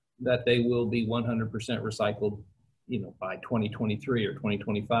that they will be 100% recycled, you know, by 2023 or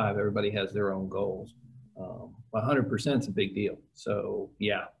 2025. Everybody has their own goals. 100% is a big deal. So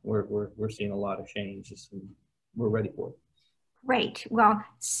yeah, we're seeing a lot of changes, and we're ready for it. Great. Well,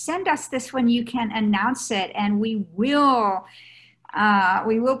 send us this when you can announce it, and we will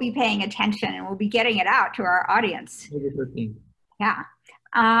be paying attention, and we'll be getting it out to our audience. November 13th. Yeah.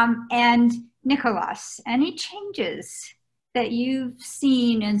 And Nicholas, any changes that you've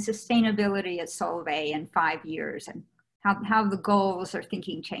seen in sustainability at Solvay in 5 years, and how the goals or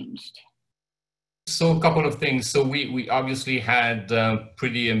thinking changed? So a couple of things. So we obviously had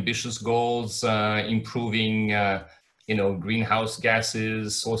pretty ambitious goals, improving, you know, greenhouse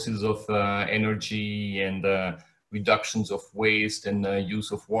gases, sources of energy, and reductions of waste and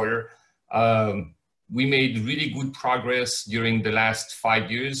use of water. We made really good progress during the last 5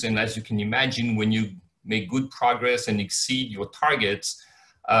 years. And as you can imagine, when you make good progress and exceed your targets,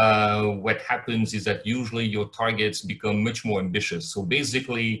 what happens is that usually your targets become much more ambitious. So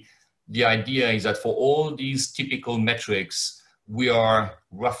basically, the idea is that for all these typical metrics, we are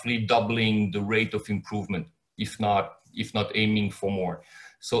roughly doubling the rate of improvement, if not aiming for more.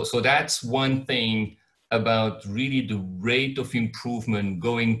 So that's one thing about really the rate of improvement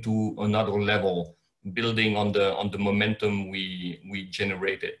going to another level, building on the momentum we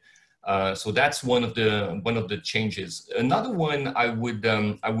generated. So that's one of the changes. Another one I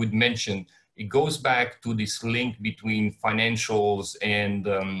would mention, it goes back to this link between financials and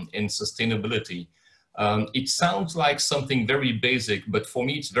sustainability. It sounds like something very basic, but for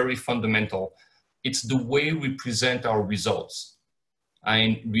me, it's very fundamental. It's the way we present our results.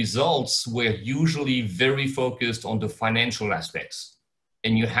 And results were usually very focused on the financial aspects.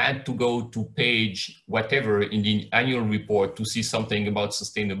 And you had to go to page whatever in the annual report to see something about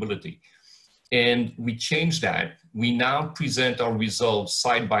sustainability. And we changed that. We now present our results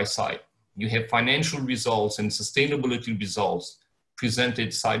side by side. You have financial results and sustainability results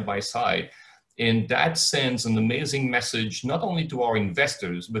presented side by side. And that sends an amazing message, not only to our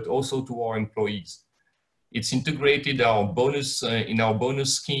investors, but also to our employees. It's integrated in our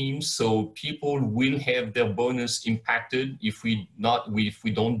bonus schemes, so people will have their bonus impacted if we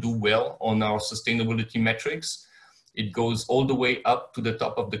don't do well on our sustainability metrics. It goes all the way up to the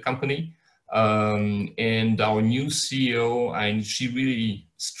top of the company. And our new CEO, and she really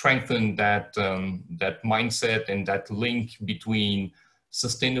strengthened that mindset and that link between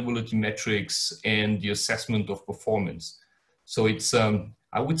sustainability metrics and the assessment of performance. So it's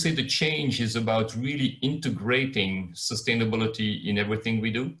I would say the change is about really integrating sustainability in everything we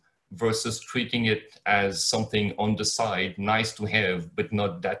do versus treating it as something on the side, nice to have, but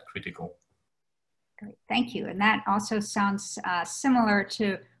not that critical. Great, thank you. And that also sounds similar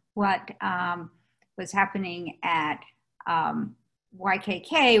to what was happening at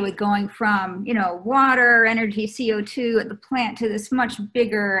YKK, with going from, you know, water, energy, CO2 at the plant to this much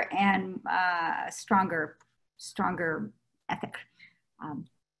bigger and stronger stronger ethic.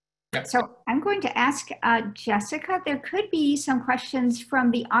 Yep. So I'm going to ask Jessica, there could be some questions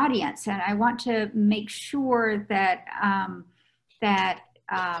from the audience, and I want to make sure that,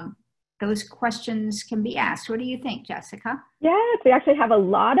 those questions can be asked. What do you think, Jessica? Yes, we actually have a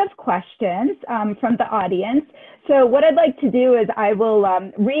lot of questions from the audience. So what I'd like to do is I will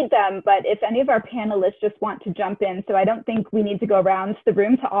read them, but if any of our panelists just want to jump in, so I don't think we need to go around the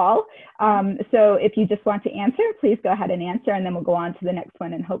room to all. So if you just want to answer, please go ahead and answer, and then we'll go on to the next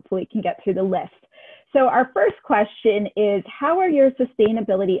one and hopefully can get through the list. So our first question is, how are your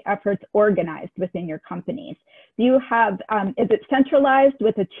sustainability efforts organized within your companies? Do you have, is it centralized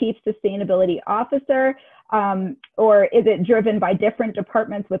with a chief sustainability officer, or is it driven by different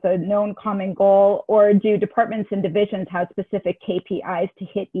departments with a known common goal, or do departments and divisions have specific KPIs to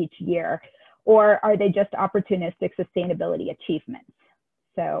hit each year, or are they just opportunistic sustainability achievements?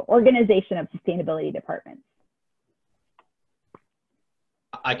 So organization of sustainability departments.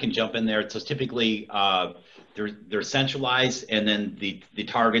 I can jump in there. So typically they're centralized, and then the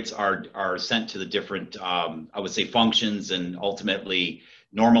targets are sent to the different, I would say, functions, and ultimately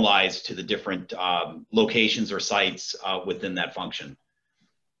normalized to the different locations or sites within that function.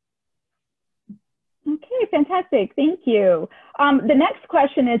 Okay, fantastic. Thank you. The next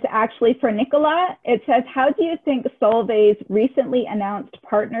question is actually for Nicola. It says, how do you think Solvay's recently announced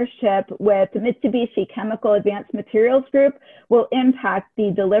partnership with Mitsubishi Chemical Advanced Materials Group will impact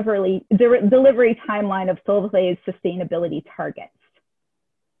the delivery timeline of Solvay's sustainability targets?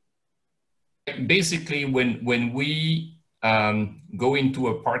 Basically, when we go into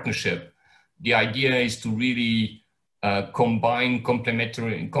a partnership, the idea is to really combine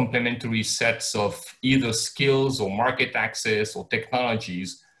complementary sets of either skills or market access or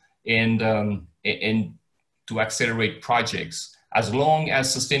technologies, and to accelerate projects. As long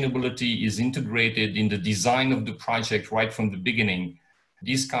as sustainability is integrated in the design of the project right from the beginning,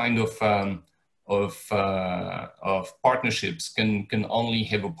 this kind of partnerships can only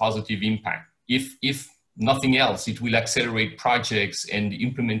have a positive impact. If nothing else, it will accelerate projects and the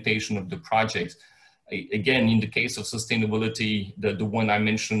implementation of the projects. Again, in the case of sustainability, the one I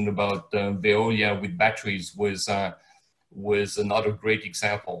mentioned about Veolia with batteries was another great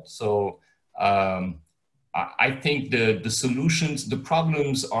example. So I think the solutions, the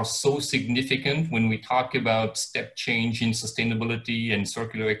problems are so significant when we talk about step change in sustainability and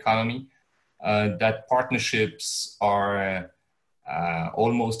circular economy, that partnerships are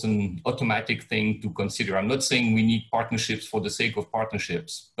almost an automatic thing to consider. I'm not saying we need partnerships for the sake of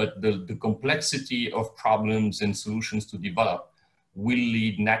partnerships, but the complexity of problems and solutions to develop will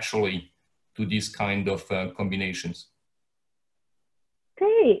lead naturally to these kind of combinations.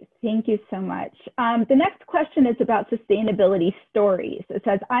 Great, thank you so much. The next question is about sustainability stories. It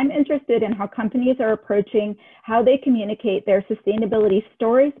says, I'm interested in how companies are approaching how they communicate their sustainability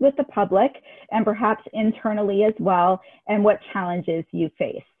stories with the public and perhaps internally as well, and what challenges you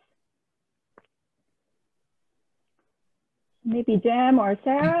face. Maybe Jim or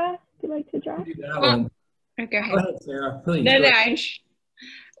Sarah, would you like to address? Well, go ahead. Go ahead, Sarah, please. No.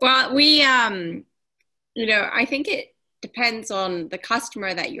 Well, we, you know, I think it depends on the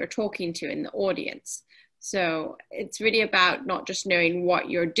customer that you're talking to in the audience. So it's really about not just knowing what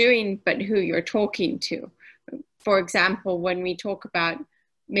you're doing, but who you're talking to. For example, when we talk about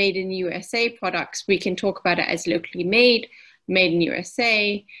made in USA products, we can talk about it as locally made in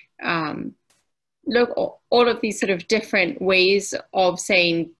USA. Look, all of these sort of different ways of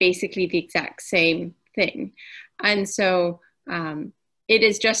saying basically the exact same thing. And so it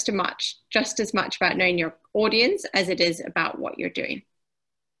is just as much about knowing your audience as it is about what you're doing.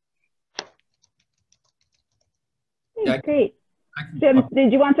 Yeah, great. Jim,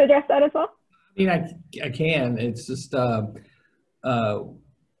 did you want to address that as well? I mean, I can. It's just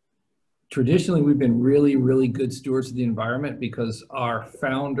traditionally we've been really, really good stewards of the environment because our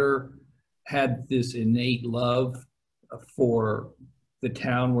founder had this innate love for the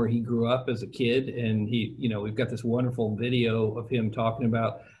town where he grew up as a kid. And he, you know, we've got this wonderful video of him talking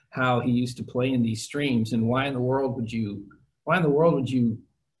about how he used to play in these streams, and why in the world would you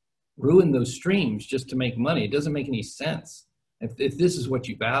ruin those streams just to make money? It doesn't make any sense if this is what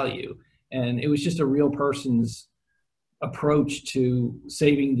you value. And it was just a real person's approach to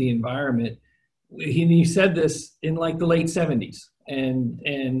saving the environment. He said this in like the late 70s,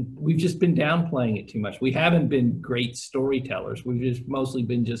 and we've just been downplaying it too much. We haven't been great storytellers. We've just mostly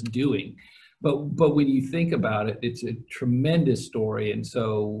been just doing. But when you think about it, it's a tremendous story. And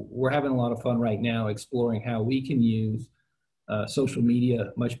so we're having a lot of fun right now exploring how we can use social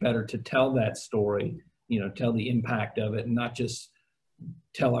media much better to tell that story, you know, tell the impact of it, and not just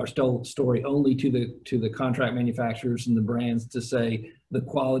tell our story only to the contract manufacturers and the brands to say the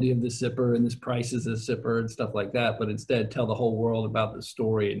quality of the zipper and this price is a zipper and stuff like that, but instead tell the whole world about the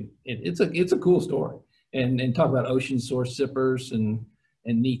story. And it's a cool story, and talk about ocean source zippers and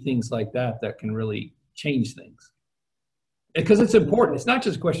neat things like that can really change things. Because it's important. It's not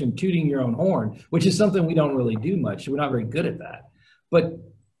just a question of tooting your own horn, which is something we don't really do much. We're not very good at that. But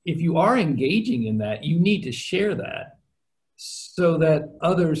if you are engaging in that, you need to share that so that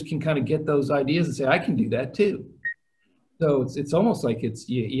others can kind of get those ideas and say, I can do that too. So it's almost like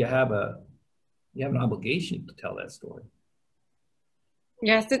you have an obligation to tell that story.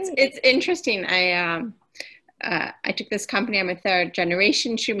 Yes, it's interesting. I took this company. I'm a third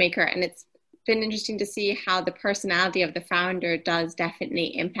generation shoemaker, and it's been interesting to see how the personality of the founder does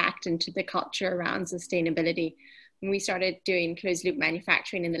definitely impact into the culture around sustainability. When we started doing closed loop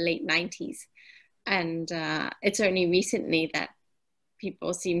manufacturing in the late 90s, and it's only recently that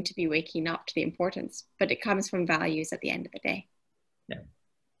people seem to be waking up to the importance, but it comes from values at the end of the day. Yeah.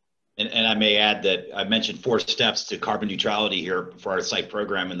 And I may add that I mentioned 4 steps to carbon neutrality here for our site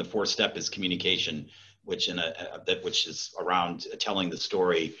program, and the 4th step is communication, which is around telling the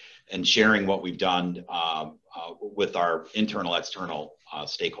story and sharing what we've done with our internal, external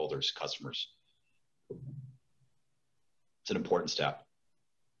stakeholders, customers. It's an important step.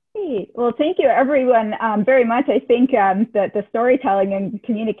 Great. Well, thank you everyone very much. I think that the storytelling and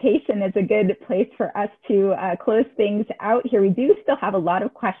communication is a good place for us to close things out here. We do still have a lot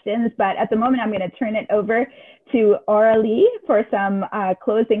of questions, but at the moment I'm going to turn it over to Aurélie for some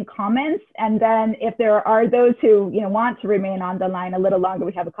closing comments. And then if there are those who want to remain on the line a little longer,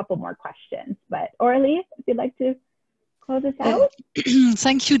 we have a couple more questions. But Aurélie, if you'd like to close us out.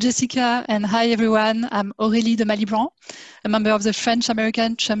 Thank you, Jessica, and hi everyone. I'm Aurélie de Malibran, a member of the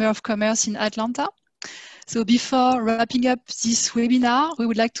French-American Chamber of Commerce in Atlanta. So before wrapping up this webinar, we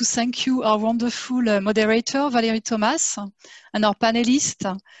would like to thank you, our wonderful moderator, Valérie Thomas, and our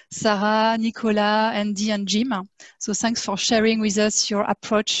panelists, Sarah, Nicola, Andy, and Jim. So thanks for sharing with us your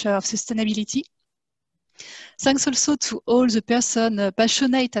approach of sustainability. Thanks also to all the persons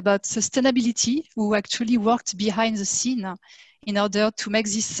passionate about sustainability who actually worked behind the scene in order to make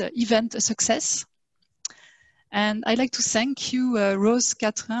this event a success. And I'd like to thank you, Rose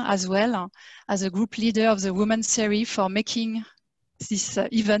Catherine, as well, as a group leader of the Women's Series, for making this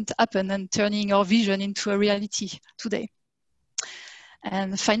event happen and turning our vision into a reality today.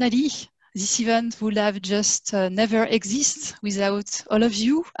 And finally, this event would have just never exist without all of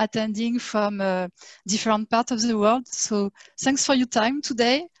you attending from different parts of the world. So thanks for your time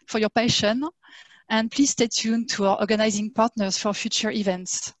today, for your passion, and please stay tuned to our organizing partners for future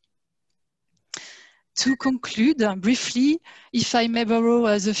events. To conclude, briefly, if I may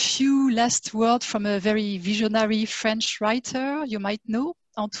borrow the few last words from a very visionary French writer you might know,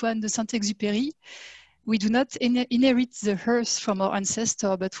 Antoine de Saint-Exupéry, we do not inherit the earth from our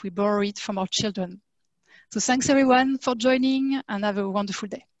ancestors, but we borrow it from our children. So thanks everyone for joining, and have a wonderful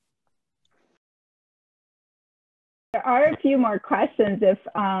day. There are a few more questions if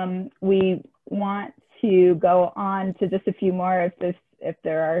we want to go on to just a few more, if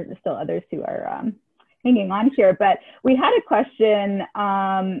there are still others who are hanging on here. But we had a question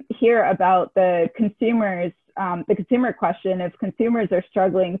here about the consumers, the consumer question: if consumers are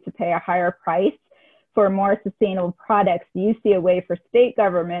struggling to pay a higher price for more sustainable products, do you see a way for state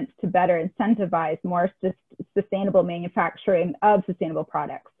governments to better incentivize more sustainable manufacturing of sustainable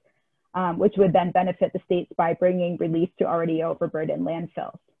products, which would then benefit the states by bringing relief to already overburdened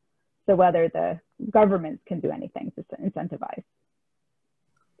landfills? So whether the governments can do anything to incentivize.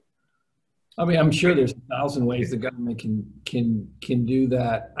 I mean, I'm sure there's 1,000 ways the government can do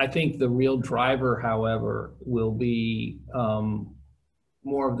that. I think the real driver, however, will be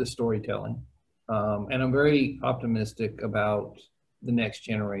more of the storytelling. And I'm very optimistic about the next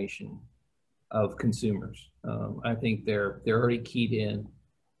generation of consumers. I think they're already keyed in.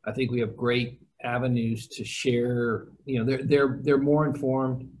 I think we have great avenues to share. They're more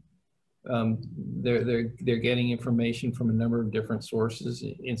informed. They're getting information from a number of different sources,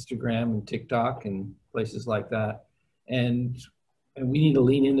 Instagram and TikTok and places like that. And we need to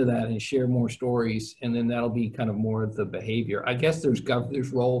lean into that and share more stories, and then that'll be kind of more of the behavior. I guess there's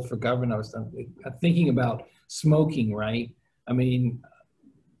role for government. I was thinking about smoking, right? I mean,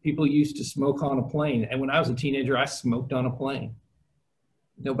 people used to smoke on a plane, and when I was a teenager, I smoked on a plane.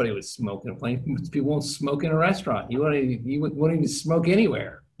 Nobody would smoke in a plane. People won't smoke in a restaurant. You wouldn't even smoke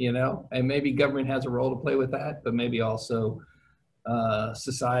anywhere, And maybe government has a role to play with that, but maybe also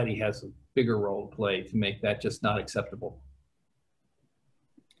society has a bigger role to play to make that just not acceptable.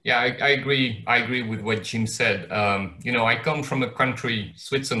 Yeah, I agree. I agree with what Jim said. You know, I come from a country,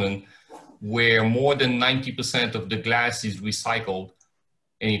 Switzerland, where more than 90% of the glass is recycled.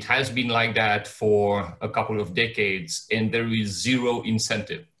 And it has been like that for a couple of decades. And there is zero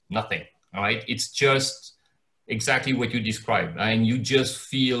incentive, nothing. All right. It's just exactly what you described. And you just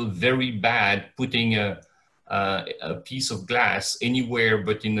feel very bad putting a piece of glass anywhere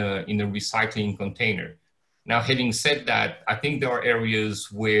but in a recycling container. Now, having said that, I think there are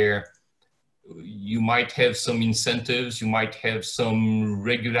areas where you might have some incentives, you might have some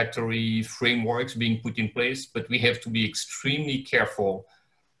regulatory frameworks being put in place, but we have to be extremely careful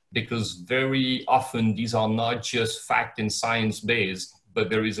because very often these are not just fact and science based,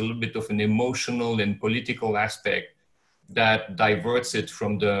 but there is a little bit of an emotional and political aspect that diverts it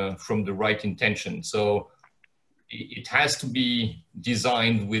from the right intention. So it has to be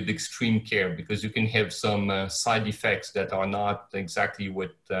designed with extreme care because you can have some side effects that are not exactly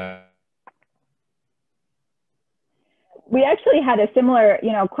what. We actually had a similar,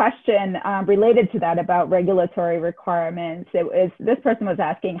 question related to that about regulatory requirements. This person was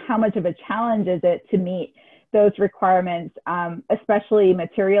asking how much of a challenge is it to meet those requirements, especially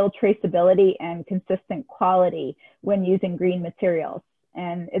material traceability and consistent quality when using green materials.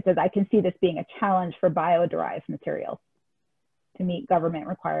 And it says, I can see this being a challenge for bio-derived materials to meet government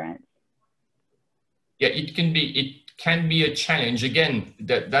requirements. Yeah, it can be a challenge. Again,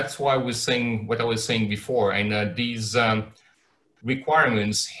 that's why I was saying what I was saying before. And these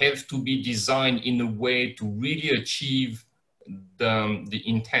requirements have to be designed in a way to really achieve the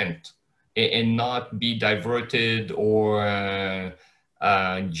intent and not be diverted or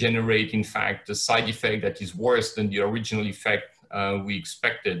generate, in fact, a side effect that is worse than the original effect we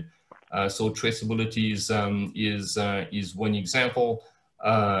expected. So traceability is one example,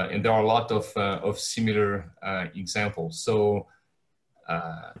 and there are a lot of similar examples. So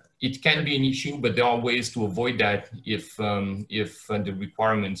it can be an issue, but there are ways to avoid that if the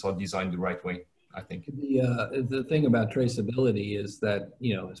requirements are designed the right way, I think. The thing about traceability is that,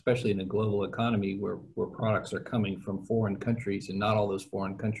 especially in a global economy where products are coming from foreign countries and not all those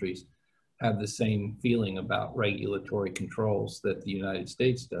foreign countries have the same feeling about regulatory controls that the United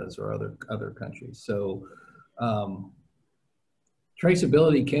States does or other countries. So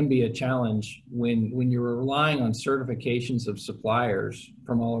traceability can be a challenge when you're relying on certifications of suppliers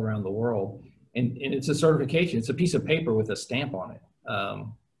from all around the world. And it's a certification, it's a piece of paper with a stamp on it.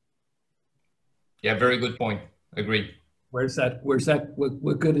 Yeah, very good point. Agreed. What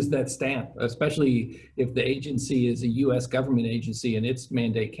good is that stamp? Especially if the agency is a US government agency and its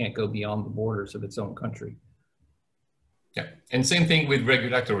mandate can't go beyond the borders of its own country. Yeah, and same thing with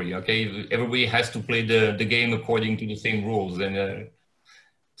regulatory, okay? Everybody has to play the game according to the same rules, and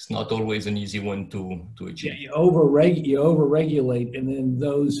it's not always an easy one to achieve. Yeah, you over-regulate, and then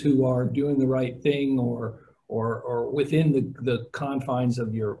those who are doing the right thing or within the confines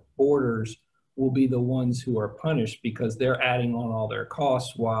of your borders will be the ones who are punished because they're adding on all their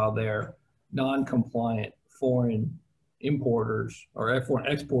costs while their non-compliant foreign importers or foreign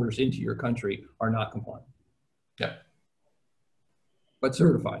exporters into your country are not compliant. Yeah. But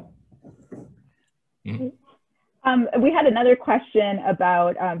certified. Mm-hmm. We had another question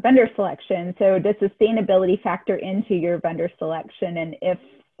about vendor selection. So does sustainability factor into your vendor selection? And if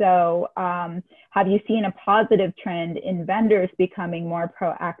so, have you seen a positive trend in vendors becoming more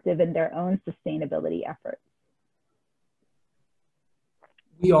proactive in their own sustainability efforts?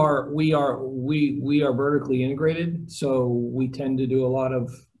 We are vertically integrated, so we tend to do a lot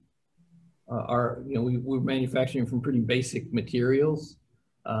of we're manufacturing from pretty basic materials.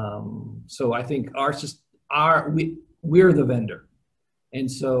 So I think we're the vendor.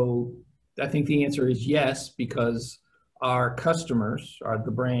 And so I think the answer is yes, because our customers are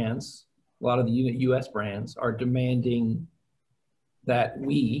the brands, a lot of the US brands are demanding that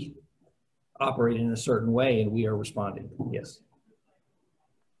we operate in a certain way, and we are responding, yes.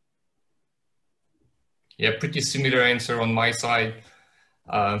 Yeah, pretty similar answer on my side.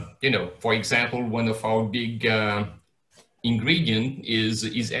 For example, one of our big ingredient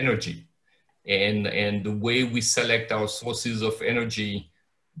is energy, and the way we select our sources of energy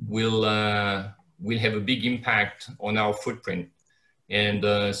will have a big impact on our footprint.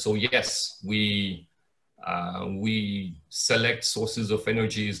 And so yes, we select sources of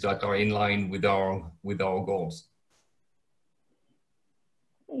energies that are in line with our goals.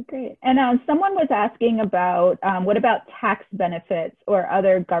 Okay, great. And someone was asking about what about tax benefits or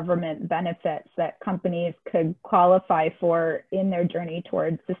other government benefits that companies could qualify for in their journey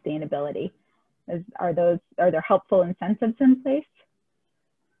towards sustainability? Are there helpful incentives in place?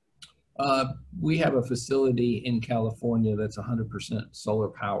 We have a facility in California that's 100% solar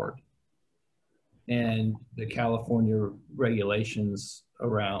powered. And the California regulations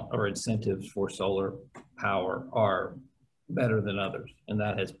around or incentives for solar power are better than others. And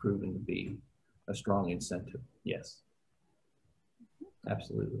that has proven to be a strong incentive. Yes,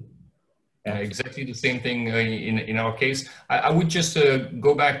 absolutely. Exactly the same thing in our case. I would just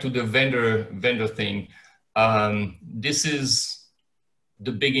go back to the vendor thing. This is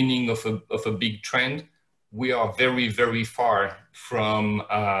the beginning of a big trend. We are very, very far from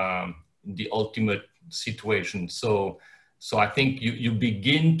the ultimate situation. So I think you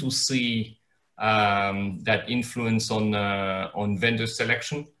begin to see that influence on vendor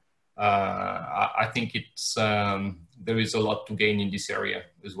selection. I think it's there is a lot to gain in this area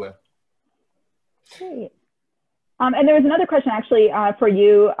as well. Great. And there was another question actually for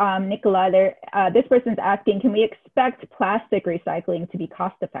you, Nicola. This person's asking, can we expect plastic recycling to be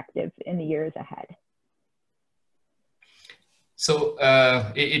cost effective in the years ahead? So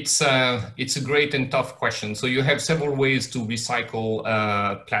it's a great and tough question. So you have several ways to recycle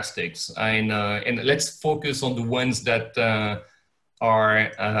plastics, and let's focus on the ones that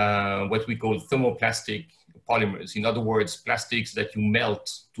are what we call thermoplastic polymers. In other words, plastics that you melt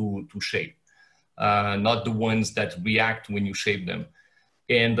to shape. Not the ones that react when you shape them.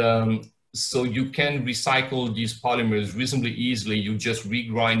 And so you can recycle these polymers reasonably easily. You just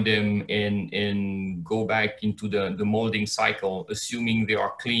regrind them and go back into the molding cycle, assuming they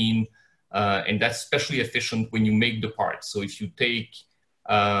are clean. And that's especially efficient when you make the parts. So if you take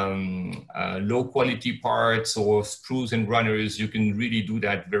low quality parts or screws and runners, you can really do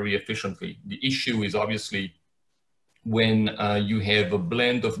that very efficiently. The issue is obviously when you have a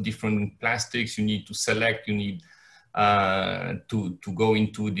blend of different plastics, you need to select, you need to go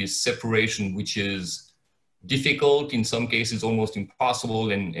into this separation, which is difficult, in some cases almost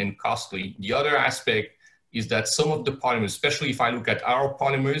impossible and costly. The other aspect is that some of the polymers, especially if I look at our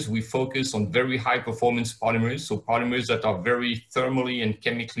polymers, we focus on very high performance polymers, so polymers that are very thermally and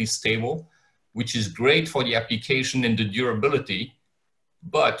chemically stable, which is great for the application and the durability.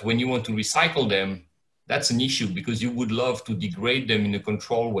 But when you want to recycle them, that's an issue because you would love to degrade them in a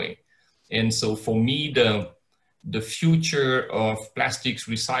controlled way. And so for me, the future of plastics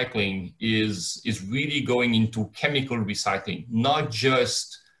recycling is really going into chemical recycling, not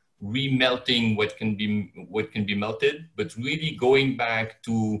just remelting what can be melted, but really going back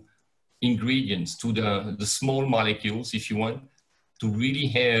to ingredients, to the small molecules, if you want, to really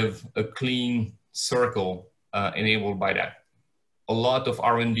have a clean circle enabled by that. A lot of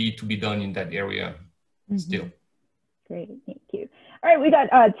R&D to be done in that area still. Great, thank you. All right, we got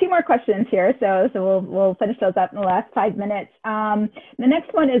 2 more questions here, so we'll finish those up in the last 5 minutes. The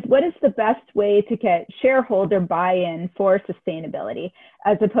next one is, what is the best way to get shareholder buy-in for sustainability,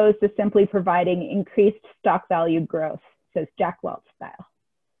 as opposed to simply providing increased stock value growth, says Jack Welch style?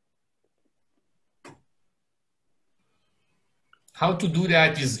 How to do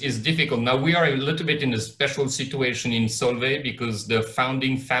that is difficult. Now, we are a little bit in a special situation in Solvay because the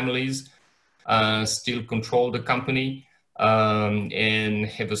founding families still control the company and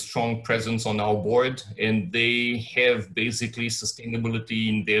have a strong presence on our board, and they have basically sustainability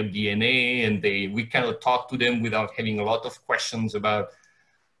in their DNA, and we cannot talk to them without having a lot of questions about,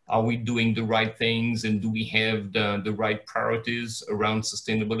 are we doing the right things and do we have the right priorities around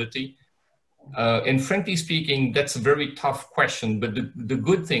sustainability? And frankly speaking, that's a very tough question, but the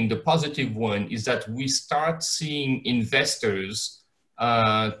good thing, the positive one, is that we start seeing investors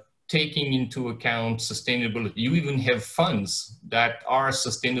taking into account sustainability. You even have funds that are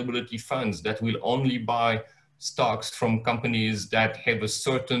sustainability funds that will only buy stocks from companies that have a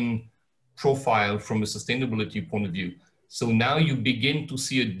certain profile from a sustainability point of view. So now you begin to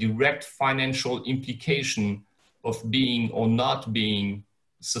see a direct financial implication of being or not being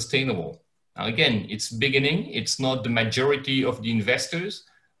sustainable. Now again, it's beginning. It's not the majority of the investors,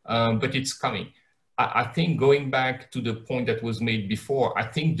 but it's coming. I think going back to the point that was made before, I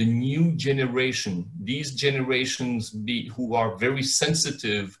think the new generation, these generations who are very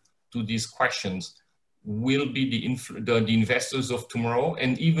sensitive to these questions, will be the investors of tomorrow.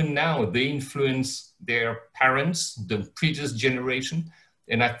 And even now, they influence their parents, the previous generation.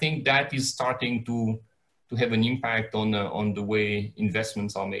 And I think that is starting to have an impact on the way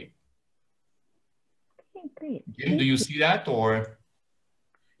investments are made. Okay, great. Jim, do you see that, or?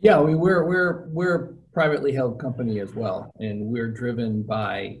 Yeah, we're a privately held company as well, and we're driven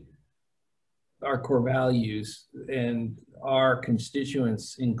by our core values, and our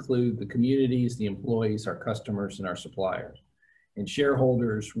constituents include the communities, the employees, our customers, and our suppliers. And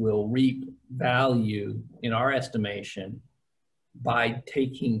shareholders will reap value, in our estimation, by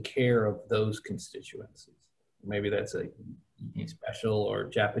taking care of those constituencies. Maybe that's a special or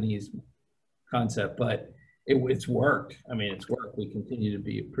Japanese concept, but it's worked. I mean, it's worked. We continue to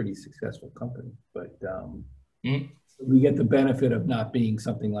be a pretty successful company, but we get the benefit of not being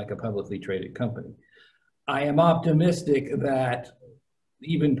something like a publicly traded company. I am optimistic that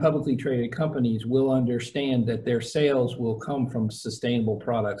even publicly traded companies will understand that their sales will come from sustainable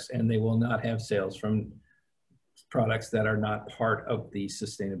products, and they will not have sales from products that are not part of the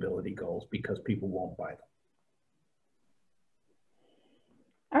sustainability goals, because people won't buy them.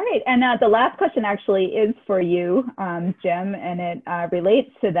 All right, and the last question actually is for you, Jim, and it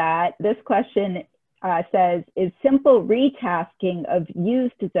relates to that. This question says, is simple retasking of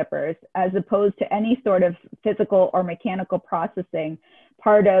used zippers as opposed to any sort of physical or mechanical processing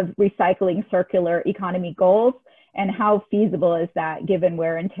part of recycling circular economy goals? And how feasible is that given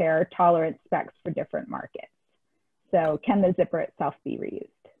wear and tear tolerance specs for different markets? So can the zipper itself be reused?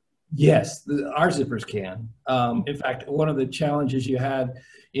 Yes, our zippers can. In fact, one of the challenges you had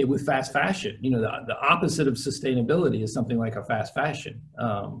with fast fashion, you know, the opposite of sustainability is something like a fast fashion,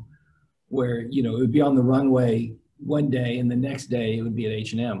 where, you know, it would be on the runway one day and the next day it would be at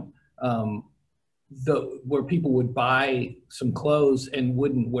H&M, where people would buy some clothes and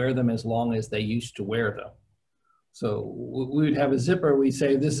wouldn't wear them as long as they used to wear them. So we would have a zipper, we'd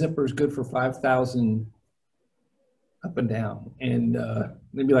say this zipper is good for 5,000 up and down, and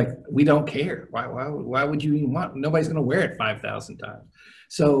they'd be like, we don't care. Why would you even want? Nobody's going to wear it 5,000 times.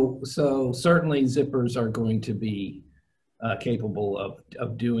 So certainly zippers are going to be capable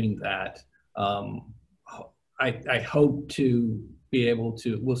of doing that. I hope to be able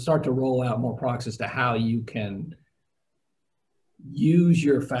to. We'll start to roll out more products as to how you can use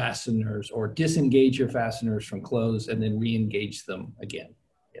your fasteners or disengage your fasteners from clothes and then re-engage them again.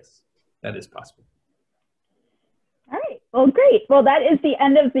 Yes, that is possible. Well, great. Well, that is the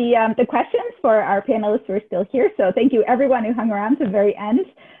end of the questions for our panelists who are still here. So thank you everyone who hung around to the very end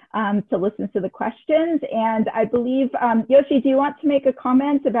to listen to the questions. And I believe, Yoshi, do you want to make a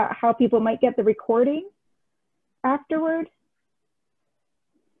comment about how people might get the recording afterward?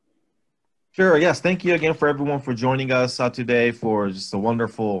 Sure, yes. Thank you again for everyone for joining us today for just a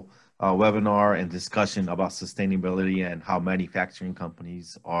wonderful webinar and discussion about sustainability and how manufacturing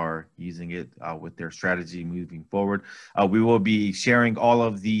companies are using it with their strategy moving forward. We will be sharing all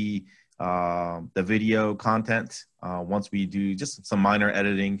of the video content once we do just some minor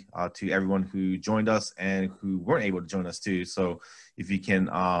editing to everyone who joined us and who weren't able to join us too. So if you can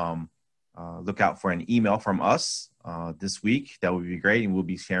look out for an email from us this week, that would be great. And we'll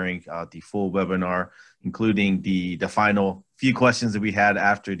be sharing the full webinar, including the final few questions that we had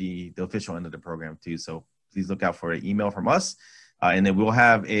after the official end of the program too. So please look out for an email from us. And then we'll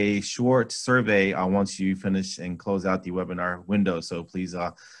have a short survey once you finish and close out the webinar window. So please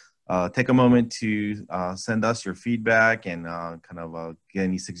take a moment to send us your feedback and kind of get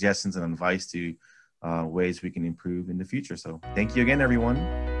any suggestions and advice to ways we can improve in the future. So thank you again,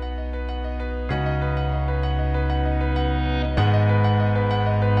 everyone.